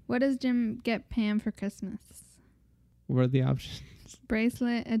 What does Jim get Pam for Christmas? What are the options?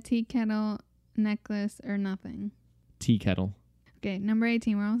 Bracelet, a tea kettle, necklace, or nothing? Tea kettle. Okay, number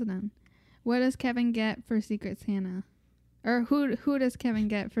 18. We're almost done. What does Kevin get for Secret Santa? Or who does Kevin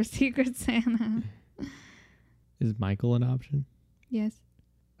get for Secret Santa? Is Michael an option? Yes,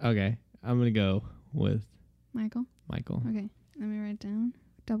 Okay, I'm gonna go with Michael. Michael. Okay, let me write down.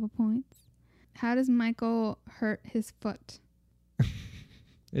 Double points. How does Michael hurt his foot?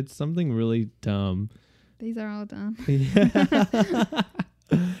 It's something really dumb. These are all done.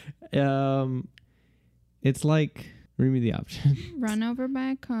 It's like, read me the option. Run over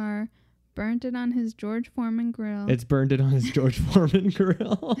by a car, burnt it on his George Foreman grill. It's burned it on his George Foreman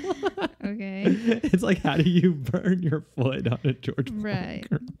grill. Okay. It's like, how do you burn your foot on a George Foreman Right.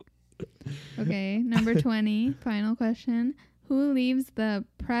 grill? Okay, number 20, final question. Who leaves the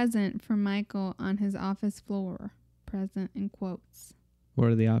present for Michael on his office floor? Present in quotes. What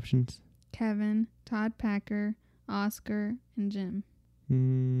are the options? Kevin, Todd Packer, Oscar, and Jim.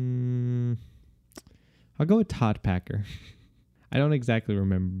 I'll go with Todd Packer. I don't exactly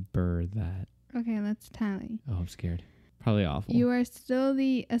remember that. Okay, let's tally. Oh, I'm scared. Probably awful. You are still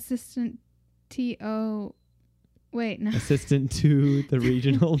the assistant TO. Wait, no. Assistant to the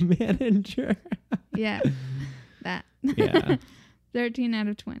regional manager. Yeah, that. Yeah. 13 out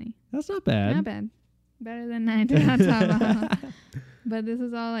of 20. That's not bad. Not bad. Better than 19 on top. But this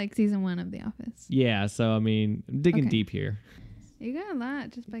is all like season 1 of The Office. Yeah, so I mean, I'm digging Okay. deep here. You got a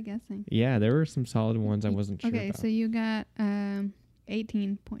lot just by guessing. Yeah, there were some solid ones I wasn't sure Okay, about. so you got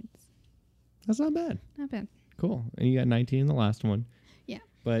 18 points. That's not bad. Not bad. Cool. And you got 19 in the last one. Yeah.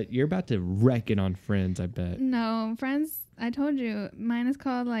 But you're about to wreck it on Friends, I bet. No, Friends, I told you, mine is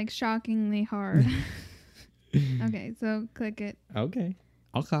called like Shockingly Hard. Okay, so click it Okay.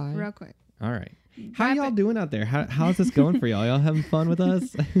 Okay. real quick. All right. How Drop y'all it. doing out there? How's this going for y'all? Y'all having fun with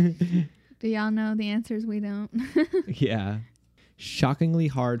us? Do y'all know the answers? We don't. Yeah. Shockingly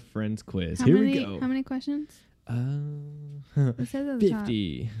hard Friends quiz. How Here many, we go. How many questions? It says at the top.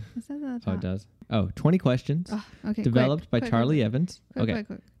 50. It says at the top. Oh, it does. Oh, 20 questions. Oh, okay. Developed by quick, Charlie quick, Evans. quick, Okay. quick,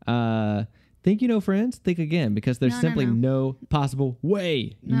 quick. Think you know Friends? Think again, because there's No, simply no. no possible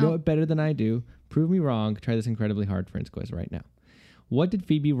way you No. know it better than I do. Prove me wrong. Try this incredibly hard Friends quiz right now. What did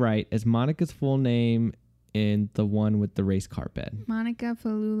Phoebe write as Monica's full name in the one with the race car bed? Monica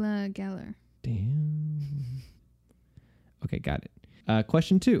Falula Geller. Damn. Okay, got it.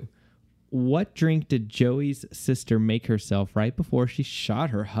 Question 2. What drink did Joey's sister make herself right before she shot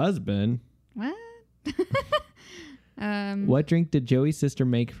her husband? What? What drink did Joey's sister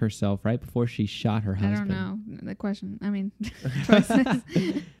make herself right before she shot her I husband? don't know. The question. I mean, choices.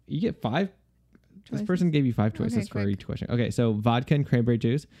 You get 5. This Choices. person gave you 5 choices Okay, for quick. each question. Okay, so vodka and cranberry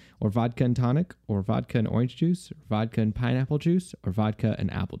juice, or vodka and tonic, or vodka and orange juice, or vodka and pineapple juice, or vodka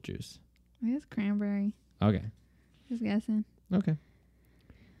and apple juice. I guess cranberry. Okay. Just guessing. Okay.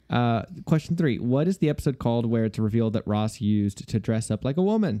 Question 3. What is the episode called where it's revealed that Ross used to dress up like a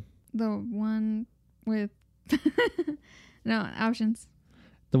woman? The one with no options.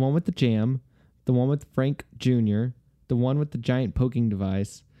 The one with the jam, the one with Frank Jr., the one with the giant poking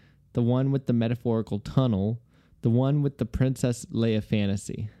device, the one with the metaphorical tunnel, the one with the Princess Leia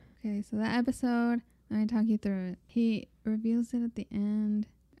fantasy. Okay, so that episode, let me talk you through it. He reveals it at the end.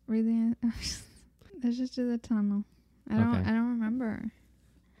 Really? Let's just do the tunnel. I don't remember.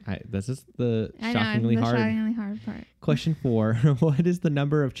 This is the I shockingly know, the hard. shockingly hard part. Question 4. What is the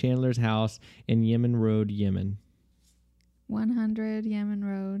number of Chandler's house in Yemen Road, Yemen? 100 Yemen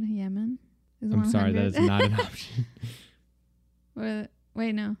Road, Yemen. Is I'm sorry, 100? that is not an option.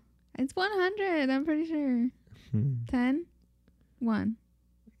 Wait, no. It's 100, I'm pretty sure. 10? 1.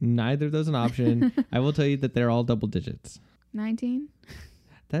 Neither of those an option. I will tell you that they're all double digits. 19?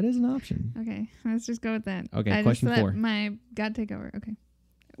 That is an option. Okay, let's just go with that. Okay, I question just let 4. my God take over. Okay.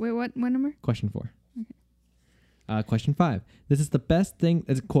 Wait, what number? Question 4. Okay. Question 5. This is the best thing.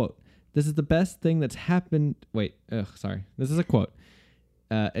 It's a quote. This is the best thing that's happened. Wait. Sorry. This is a quote.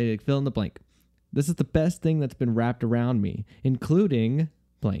 Fill in the blank. This is the best thing that's been wrapped around me, including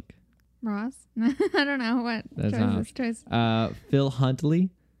blank. Ross? I don't know what. That's not choice. Phil Huntley,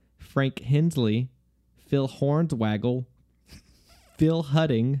 Frank Hensley, Phil Hornswaggle, Phil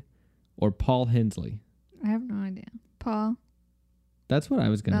Hudding, or Paul Hensley. I have no idea. Paul? That's what I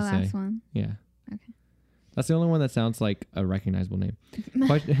was going to say. The last one. Yeah. Okay. That's the only one that sounds like a recognizable name.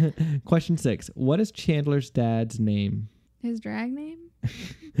 Question 6. What is Chandler's dad's name? His drag name?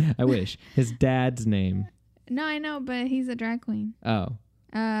 I wish. His dad's name. No, I know, but he's a drag queen. Oh.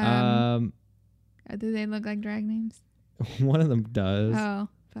 Do they look like drag names? One of them does. Oh,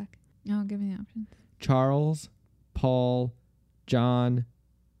 fuck. Oh, give me the options. Charles, Paul, John,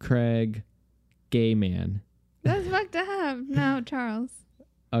 Craig, Gay Man. That's fucked up. No, Charles.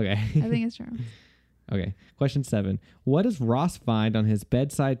 Okay. I think it's Charles. Okay. Question 7. What does Ross find on his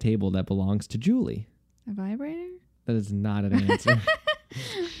bedside table that belongs to Julie? A vibrator? That is not an answer.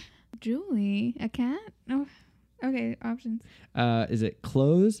 Julie? A cat? Oh. Okay, options. Is it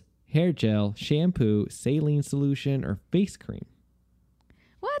clothes, hair gel, shampoo, saline solution, or face cream?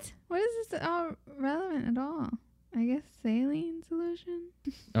 What? What is this all relevant at all? I guess saline solution?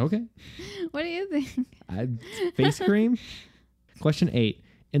 Okay. What do you think? Face cream? Question 8.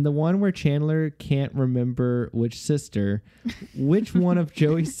 In the one where Chandler can't remember which sister, which one of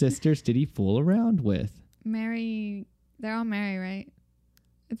Joey's sisters did he fool around with? Mary. They're all Mary, right?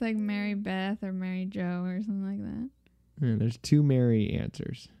 It's like Mary Beth or Mary Jo or something like that. There's 2 Mary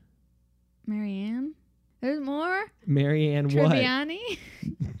answers. Mary Ann? There's more? Mary Ann what? Tribbiani?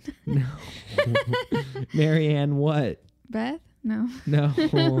 No. Mary Ann what? Beth? No.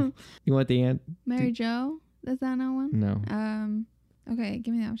 No. You want the aunt? Mary Jo? Is that not one? No. Okay,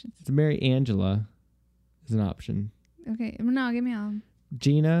 give me the options. It's Mary Angela is an option. Okay, no, give me all.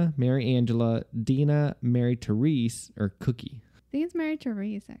 Gina, Mary Angela, Dina, Mary Therese, or Cookie? I think it's Mary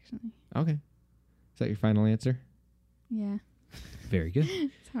Therese, actually. Okay. Is that your final answer? Yeah. Very good.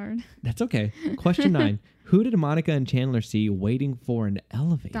 It's hard. That's okay. Question 9. Who did Monica and Chandler see waiting for an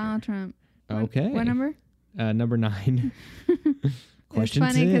elevator? Donald Trump. Okay. What number? Number 9. Question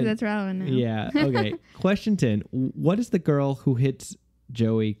it's funny 10. because it's relevant now. Yeah. Okay. Question 10. What is the girl who hits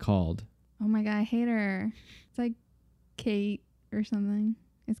Joey called? Oh my God, I hate her. It's like Kate or something.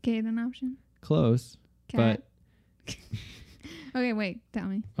 Is Kate an option? Close. Cat. Okay, wait. Tell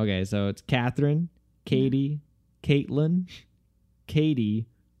me. Okay, so it's Catherine, Katie, Caitlin, Katie,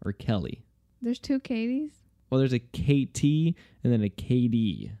 or Kelly. There's 2 Katies? Well, there's a KT and then a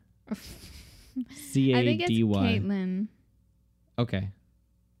KD. C-A-D-Y. I think it's Caitlin, Okay.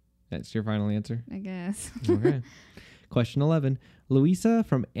 That's your final answer? I guess. Okay. Question 11. Louisa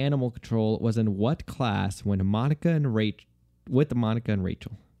from Animal Control was in what class when Monica and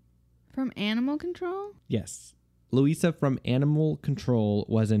Rachel? From Animal Control? Yes. Louisa from Animal Control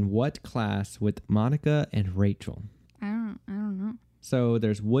was in what class with Monica and Rachel? I don't know. So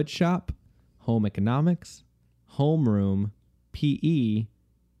there's woodshop, home economics, homeroom, PE,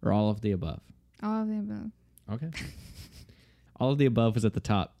 or all of the above. All of the above. Okay. All of the above was at the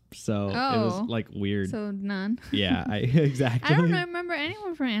top, so it was like weird. So none. Yeah, exactly. I don't remember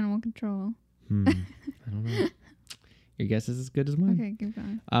anyone from Animal Control. I don't know. Your guess is as good as mine. Okay, keep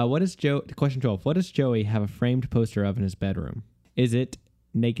going. Question 12. What does Joey have a framed poster of in his bedroom? Is it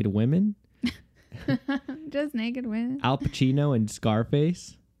Naked Women? Just naked women. Al Pacino in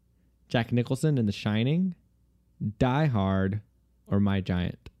Scarface? Jack Nicholson in The Shining? Die Hard? Or My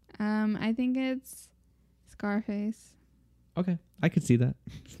Giant? I think it's Scarface. Okay, I could see that.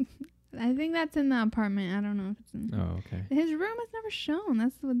 I think that's in the apartment. I don't know if it's in. Oh, okay. His room is never shown.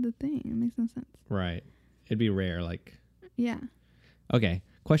 That's the thing. It makes no sense. Right. It'd be rare, like. Yeah. Okay.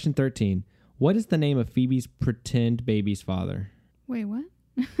 Question 13. What is the name of Phoebe's pretend baby's father? Wait, what?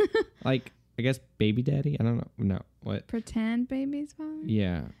 Like, I guess baby daddy. I don't know. No, what? Pretend baby's father?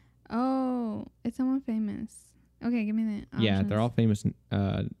 Yeah, Oh, it's someone famous. Okay, give me the options. yeah. They're all famous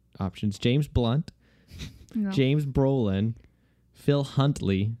options. James Blunt, No. James Brolin, Phil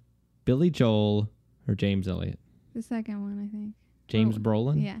Huntley, Billy Joel, or James Elliott. The second one, I think. James Oh,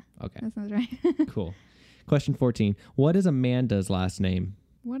 Brolin. Yeah, Okay. that sounds right. Cool. Question 14. What is Amanda's last name?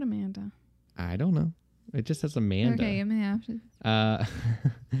 What Amanda? I don't know. It just says Amanda. Okay, give me the options.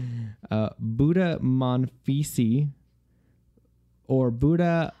 Buddha Monfisi or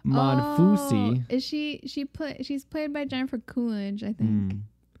Buddha Monfusi. Oh, is she's played by Jennifer Coolidge, I think.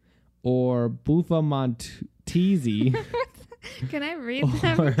 Or Bufa Montesi. Can I read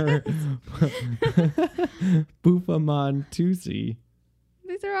them? Or Bufa Montusi.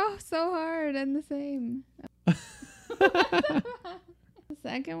 These are all so hard and the same. The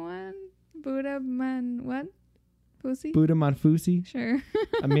second one? Buddha Man what? Pussy? Buddha Monfusi. Sure.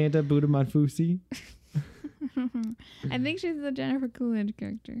 Amanda Buddha Monfusi. I think she's the Jennifer Coolidge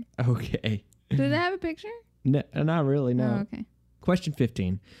character. Okay. Do they have a picture? No, not really, no. Oh, okay. Question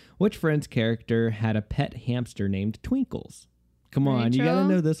 15. Which Friends character had a pet hamster named Twinkles? Come on, you gotta Rachel?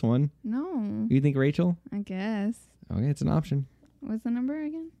 know this one. No, You think Rachel? I guess. Okay, it's an option. What's the number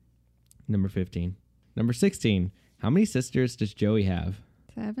again? Number 15. Number 16. How many sisters does Joey have?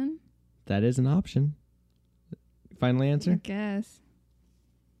 7? That is an option. Final I answer? guess.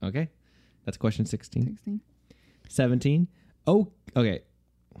 Okay. That's question 16. 16. 17. Oh, okay.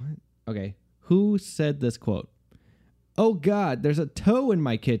 What? Okay. Who said this quote? Oh, God, there's a toe in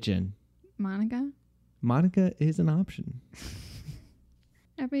my kitchen. Monica? Monica is an option.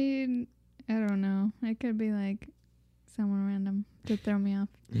 I mean, I don't know. It could be like someone random to throw me off.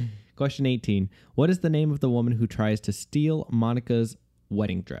 Question 18. What is the name of the woman who tries to steal Monica's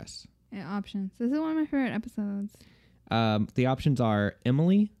wedding dress? Yeah, options. This is one of my favorite episodes. The options are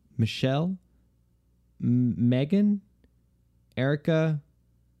Emily, Michelle, Megan, Erica,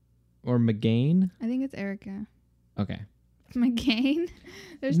 or McGain. I think it's Erica. Okay. McGain?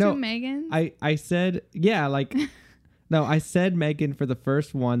 There's No, two Megans? I said, yeah, like, no, I said Megan for the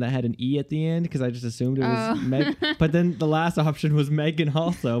first one that had an E at the end because I just assumed it was Oh. Meg. But then the last option was Megan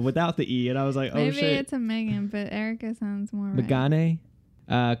also without the E. And I was like, oh, Maybe shit. it's a Megan, but Erica sounds more right.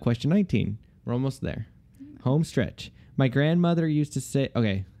 Megane. Question 19. We're almost there. Home stretch. My grandmother used to say,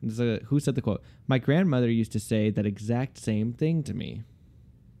 okay, who said the quote? My grandmother used to say that exact same thing to me.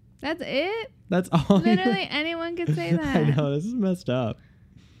 That's it? That's all. Literally anyone could say that. I know, this is messed up.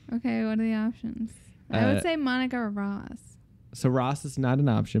 Okay, what are the options? I would say Monica or Ross. So Ross is not an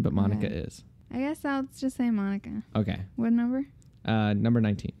option, but Monica Okay. is. I guess I'll just say Monica. Okay. What number? Number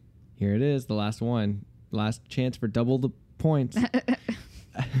 19. Here it is, the last one. Last chance for double the points.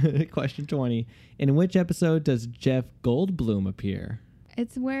 Question 20. In which episode does Jeff Goldblum appear?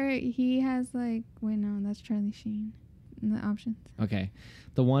 It's where he has like, wait, no, that's Charlie Sheen. In the options. Okay.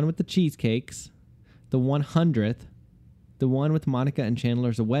 The one with the cheesecakes, the 100th, the one with Monica and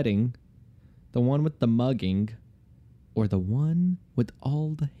Chandler's wedding, the one with the mugging, or the one with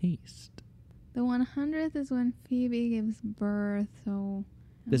all the haste. The 100th is when Phoebe gives birth, so.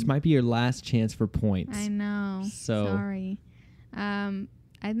 This might be your last chance for points. I know. So- Sorry. I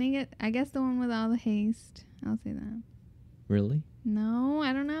guess the one with all the haste. I'll say that. Really? No,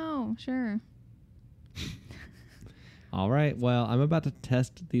 I don't know. Sure. All right. Well, I'm about to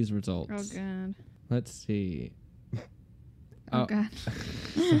test these results. Oh god. Let's see. Oh, Oh. god.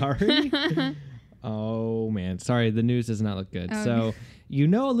 Sorry. Oh man, sorry. The news does not look good. Oh, So okay. you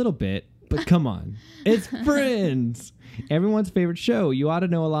know a little bit, but come on, it's Friends, everyone's favorite show. You ought to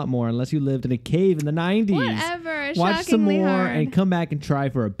know a lot more, unless you lived in a cave in the '90s. Whatever. It's Watch some shockingly more hard. and come back and try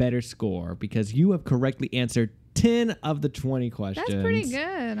for a better score because you have correctly answered 10 of the 20 questions. That's pretty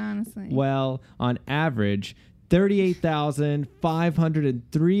good, honestly. Well, on average,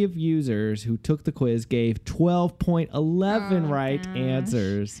 38,503 of users who took the quiz gave 12.11 Oh, right gosh.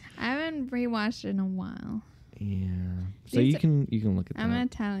 answers. I haven't rewatched it in a while. Yeah. So These you can look at I'm gonna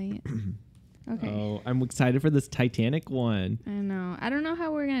that. tally it. Okay. Oh, I'm excited for this Titanic one. I know. I don't know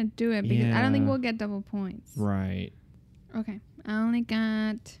how we're gonna do it because I don't think Yeah. we'll get double points. Right. Okay. I only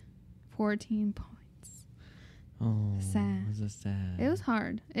got 14 points. Oh, Sad. This is sad. It was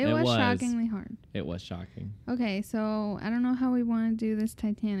hard. It It was was. shockingly hard. It was shocking. Okay, so I don't know how we want to do this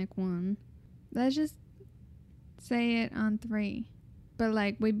Titanic one. Let's just say it on 3. But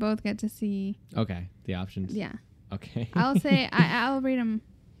like we both get to see. Okay. The options. Yeah. Okay. I'll say I'll read them.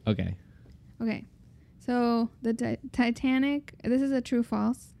 Okay. Okay. So the Titanic, this is a true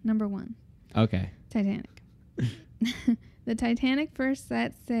false. Number 1. Okay. Titanic. The Titanic first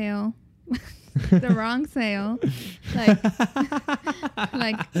set sail the wrong sail,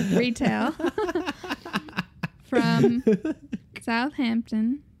 like retail, from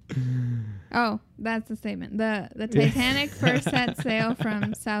Southampton. Oh, that's the statement. The Titanic first set sail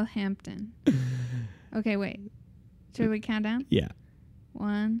from Southampton. Okay, wait. Should we count down? Yeah.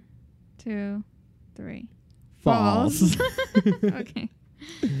 1, 2, 3. False. Okay.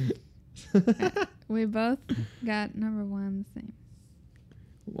 We both got number 1 the same.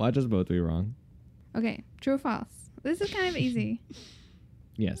 Watch us both be wrong. Okay, true or false? This is kind of easy.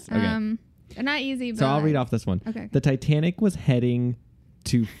 Yes. Okay. Not easy, but So I'll read off this one. Okay. The Titanic was heading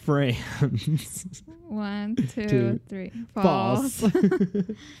to France. 1, 2, Two. 3. False.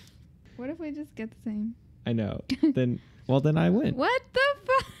 What if we just get the same? I know. Then I win. What the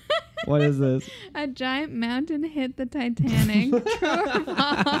fuck? What is this? A giant mountain hit the Titanic. True or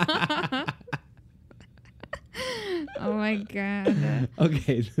false? Oh my god.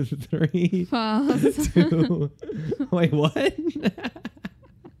 Okay, 3, False. 2. Wait, what?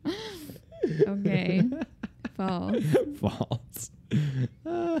 Okay. False. False.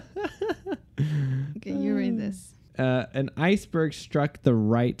 Okay, you read this. An iceberg struck the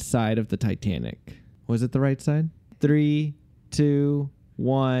right side of the Titanic. Was it the right side? 3, 2,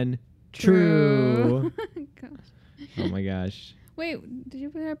 1. True. Gosh. Oh my gosh. Wait, did you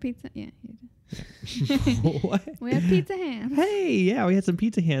put our pizza? Yeah, you did. What? We had pizza hands. Hey, yeah, we had some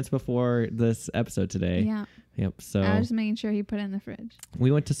pizza hands before this episode today. Yeah. Yep. So I was just making sure he put it in the fridge.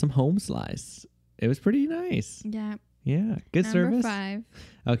 we went to some Home Slice. It was pretty nice. Yeah. Yeah. Good Number service. 5.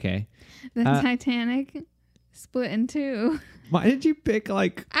 Okay. The Titanic split in 2. Why did you pick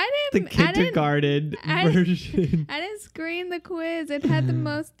like I the didn't. kindergarten version? I didn't screen the quiz. It had the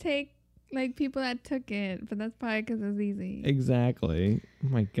most people that took it, but that's probably because it was easy. Exactly. Oh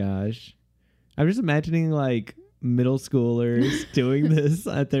my gosh. I'm just imagining like middle schoolers doing this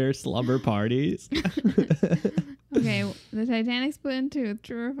at their slumber parties. Okay, the Titanic split in 2.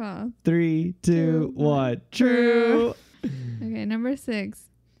 True or false? 3, 2, True. 1. True. Okay, number 6.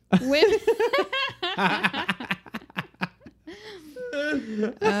 Women.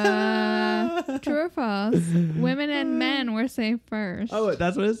 True or false? Women and men were saved first. Oh,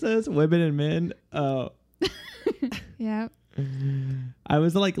 that's what it says? Women and men? Oh. Yep. I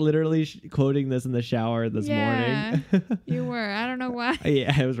was like literally quoting this in the shower this morning. You were. I don't know why.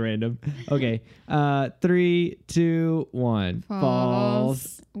 Yeah, it was random. Okay. 3, 2, 1.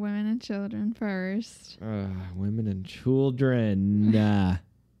 False. Women and children first. Women and children.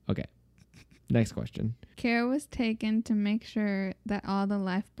 Okay. Next question. Care was taken to make sure that all the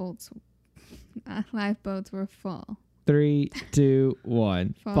lifeboats were full. 3, 2,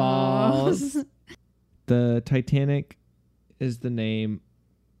 1. False. The Titanic is the name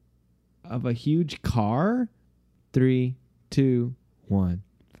of a huge car. 3, 2, 1.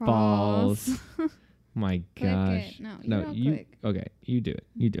 False. My gosh. No, you click. Okay, you do it.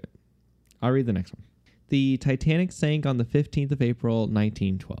 You do it. I'll read the next one. The Titanic sank on the 15th of April,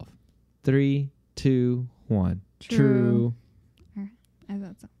 1912. 3, 2, 1. True. I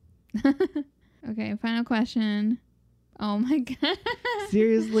thought so. Okay, final question. Oh my god.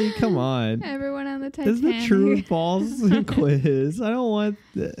 Seriously, come on. Everyone on the This Titanic. is the true and false quiz. I don't want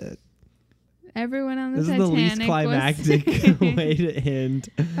that. Everyone on the This Titanic. is the least climactic way to end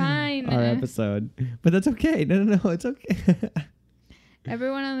Fine. our episode. But that's okay. No, it's okay.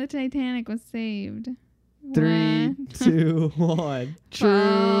 Everyone on the Titanic was saved. 3, 1. 2, 1.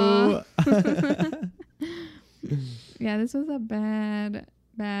 True. Yeah, this was a bad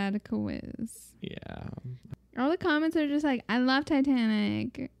quiz. Yeah. All the comments are just like, I love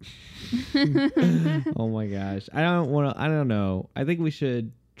Titanic. Oh my gosh. I don't know. I think we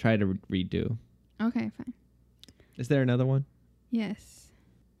should try to redo. Okay, fine. Is there another one? Yes.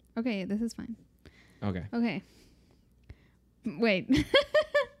 Okay, this is fine. Okay. Okay. Wait.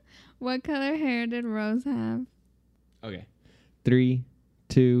 What color hair did Rose have? Okay. 3,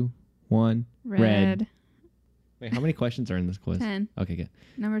 2, 1. Red. Wait, how many questions are in this quiz? 10. Okay, good.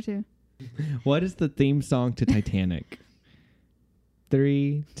 Number 2. What is the theme song to Titanic?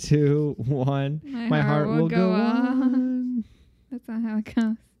 3, 2, 1. My heart will go on. That's not how it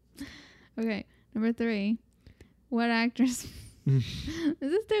goes. Okay, number 3. What actress? This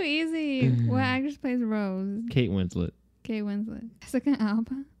is too easy. What actress plays Rose? Kate Winslet. Kate Winslet. Jessica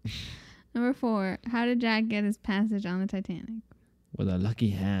Alba. Number 4. How did Jack get his passage on the Titanic? With a lucky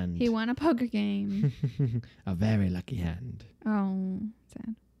hand. He won a poker game. A very lucky hand. Oh,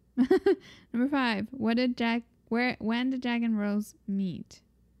 sad. Number 5. When did Jack and Rose meet?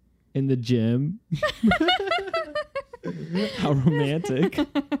 In the gym. How romantic.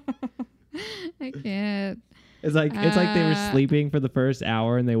 I can't. It's like they were sleeping for the first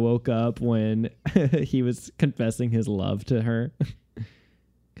hour and they woke up when he was confessing his love to her.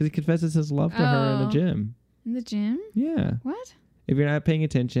 Because he confesses his love to her in the gym. In the gym? Yeah. What? If you're not paying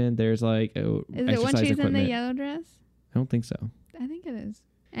attention, there's like Is it when she's in the yellow dress? I don't think so. I think it is.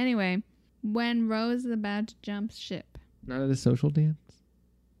 Anyway, when Rose is about to jump ship. Not at a social dance?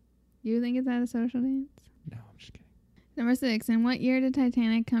 You think it's at a social dance? No, I'm just kidding. Number 6. In what year did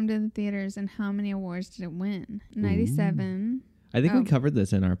Titanic come to the theaters and how many awards did it win? 97. I think we covered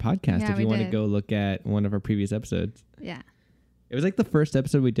this in our podcast Yeah, if you we want to did. go look at one of our previous episodes. Yeah, It was like the first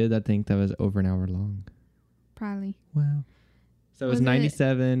episode we did, I think, that was over an hour long. probably. Wow. So it was Was it-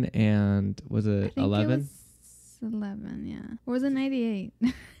 97 and was I it think 11? it was 11, yeah. Or was it 98?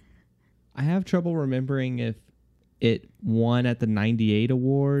 I have trouble remembering if it won at the 98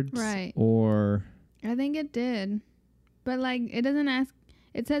 awards. Right. Or... I think it did. But, like, it doesn't ask.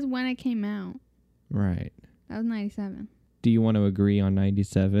 It says when it came out. Right. That was 97. Do you want to agree on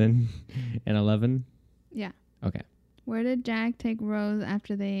 97 and 11? Yeah. Okay. Where did Jack take Rose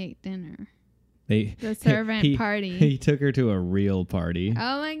after they ate dinner? The servant party. He took her to a real party.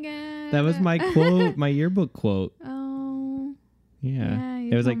 Oh, my God. That was my quote, my yearbook quote. Oh. Yeah.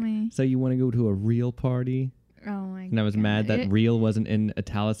 You It was told like, me. so you want to go to a real party? Oh, my God. And I was mad that real wasn't in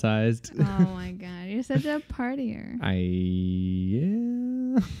italicized. Oh, my God. You're such a partier.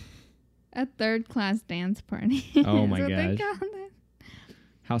 Yeah. A third-class dance party. Oh, my That's what they gosh. called it.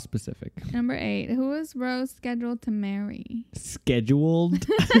 How specific? Number 8. Who was Rose scheduled to marry? Scheduled?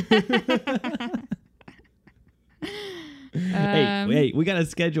 Hey, we got a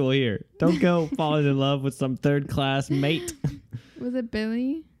schedule here. Don't go falling in love with some third class mate. Was it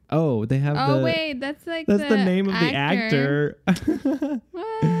Billy? Oh, they have Oh, the... wait. That's like That's the name of the actor.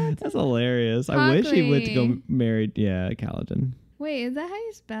 What? That's hilarious. I wish he would go Hockley. married. Yeah, Caledon. Wait, is that how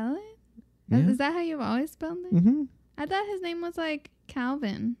you spell it? Yeah. Is that how you've always spelled it? Mm-hmm. I thought his name was like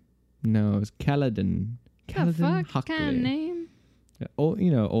Calvin. No, it was Caledon. The Caledon fuck kind of name? Oh,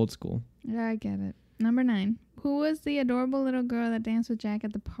 old school. Yeah, I get it. Number 9. Who was the adorable little girl that danced with Jack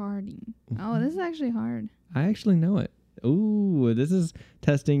at the party? Oh, this is actually hard. I actually know it. Ooh, this is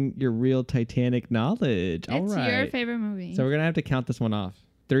testing your real Titanic knowledge. All It's right. your favorite movie. So we're gonna have to count this one off.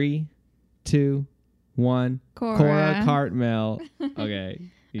 3, 2, 1. Cora. Cartmel.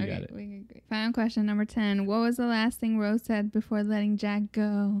 Okay, you Okay, got it. we can agree. Final question, number 10. What was the last thing Rose said before letting Jack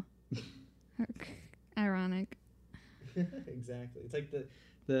go? Ironic. Exactly. It's like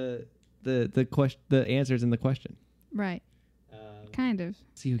the question, the answers in the question. Right. Kind of.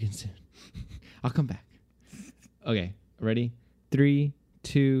 See you again soon. I'll come back. Okay, ready? 3,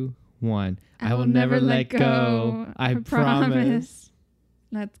 2, 1. I will never let go. I promise.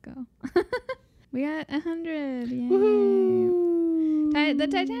 Let's go. We got 100. Yay. Woohoo! The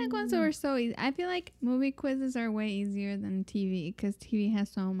Titanic ones were so easy. I feel like movie quizzes are way easier than TV because TV has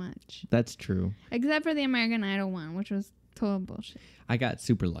so much. That's true. Except for the American Idol one, which was total bullshit. I got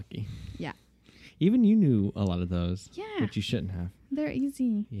super lucky. Yeah. Even you knew a lot of those. Yeah. Which you shouldn't have. They're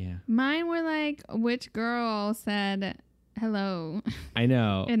easy. Yeah. Mine were like, which girl said hello I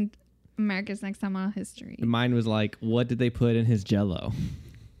know. in America's Next Top Model history? Mine was like, what did they put in his Jell-O?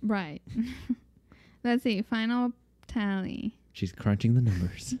 Right. Let's see. Final tally. She's crunching the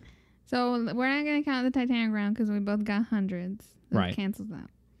numbers. So we're not going to count the Titanic round because we both got hundreds. That Right. cancels out.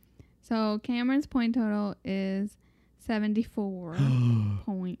 So Cameron's point total is 74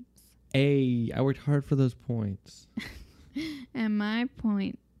 points. Hey, I worked hard for those points. And my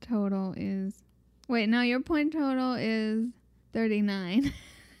point total is... Wait, no, your point total is 39.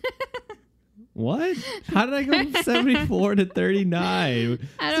 What? How did I go from 74 to 39?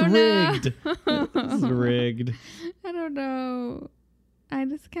 I It's don't rigged. know. This is rigged. I don't know. I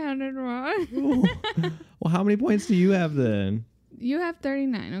just counted wrong. Ooh. Well, how many points do you have then? You have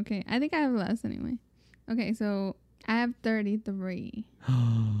 39. Okay. I think I have less anyway. Okay, so I have 33.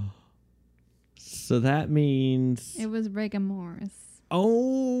 So that means... It was Reagan Morris.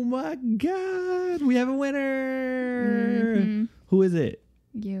 Oh my God. We have a winner. Mhm. Who is it?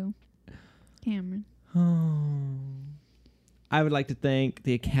 You. Cameron. Oh. I would like to thank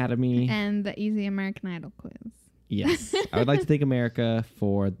the Academy. And the Easy American Idol quiz. Yes. I would like to thank America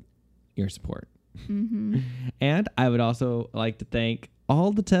for your support. Mm-hmm. And I would also like to thank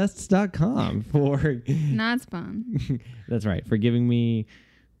allthetests.com for... Not Spawn. That's right. For giving me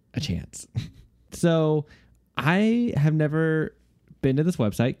a chance. So I have never been to this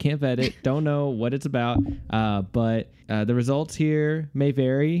website. Can't vet it. Don't know what it's about. But the results here may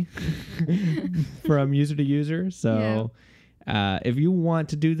vary from user to user. So if you want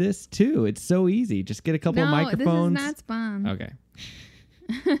to do this too, it's so easy. Just get a couple of microphones. This is not Spawn. Okay.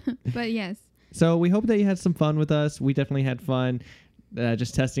 But yes. So we hope that you had some fun with us. We definitely had fun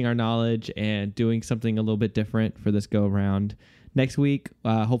just testing our knowledge and doing something a little bit different for this go around. Next week,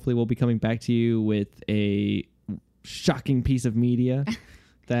 hopefully we'll be coming back to you with a shocking piece of media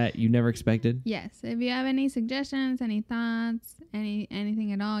that you never expected. Yes. If you have any suggestions, any thoughts,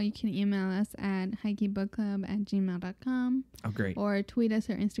 anything at all, you can email us at hikeybookclub@gmail.com. Oh, great. Or tweet us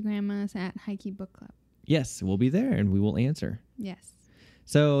or Instagram us at hikeybookclub. Yes, we'll be there and we will answer. Yes.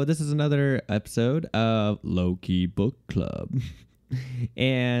 So this is another episode of Low Key Book Club.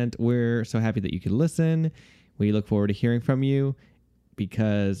 And we're so happy that you could listen. We look forward to hearing from you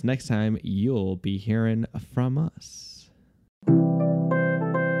because next time you'll be hearing from us.